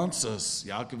 he wants us.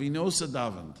 Yaakov Avinu also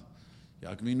davened.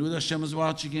 Yaakov Avinu knew that Hashem was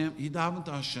watching him. He davened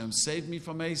to Hashem, save me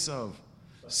from Esav.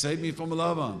 Save me from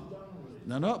Lavan.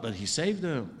 No, but he saved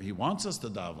him. He wants us to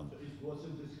daven.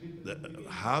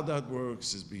 How that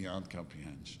works is beyond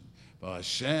comprehension. But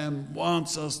Hashem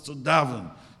wants us to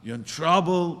daven. You're in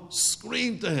trouble,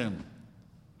 scream to him.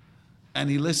 And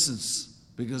he listens.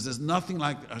 Because there's nothing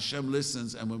like Hashem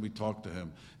listens and when we talk to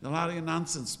him. A lot of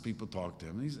nonsense people talk to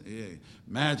him.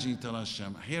 Imagine you tell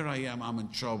Hashem, here I am, I'm in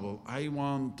trouble. I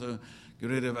want to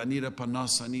get rid of, I need a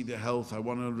panas, I need a health, I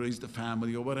want to raise the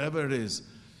family, or whatever it is.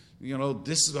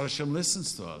 This is what Hashem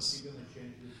listens to us.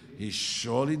 He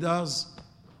surely does.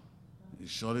 He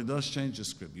surely does change the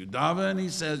script. You daven, he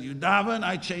says, you daven,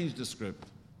 I change the script.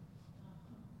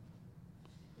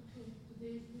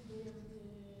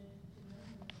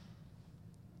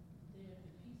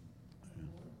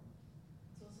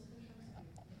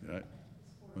 Right.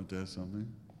 Want to ask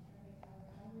something?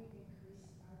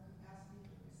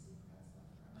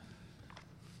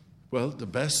 Well, the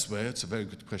best way, it's a very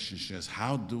good question, she asks,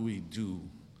 how do we do?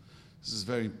 This is a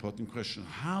very important question.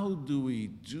 How do we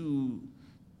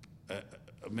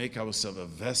make ourselves a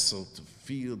vessel to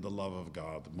feel the love of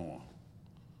God more?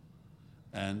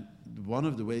 And one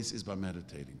of the ways is by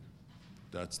meditating.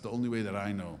 That's the only way that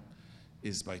I know,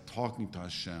 is by talking to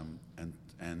Hashem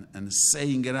and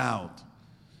saying it out.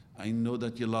 I know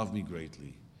that you love me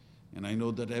greatly. And I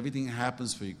know that everything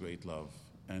happens for your great love.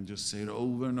 And just say it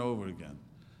over and over again.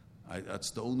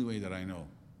 That's the only way that I know.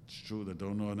 It's true that I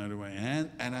don't know another way. And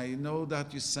I know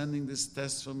that you're sending this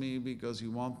test for me because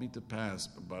you want me to pass,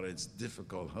 but it's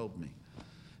difficult. Help me.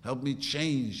 Help me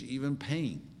change even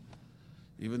pain.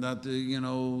 Even that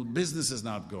business is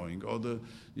not going, or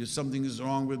something is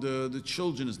wrong with the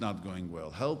children is not going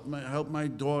well. Help my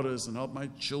daughters and help my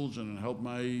children and help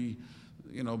my,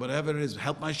 whatever it is.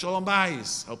 Help my shalom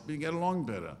bayis. Help me get along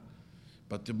better.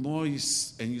 But the more you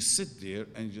sit there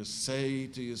and you just say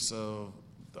to yourself,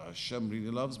 Hashem really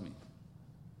loves me.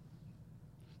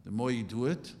 The more you do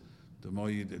it, the more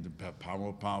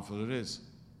powerful it is.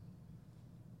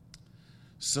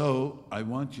 So I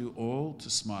want you all to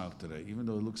smile today, even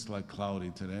though it looks like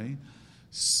cloudy today.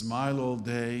 Smile all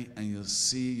day, and you'll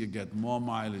see you get more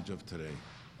mileage of today.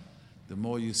 The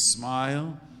more you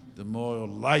smile, the more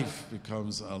life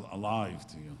becomes alive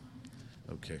to you.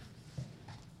 Okay.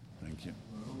 Thank you.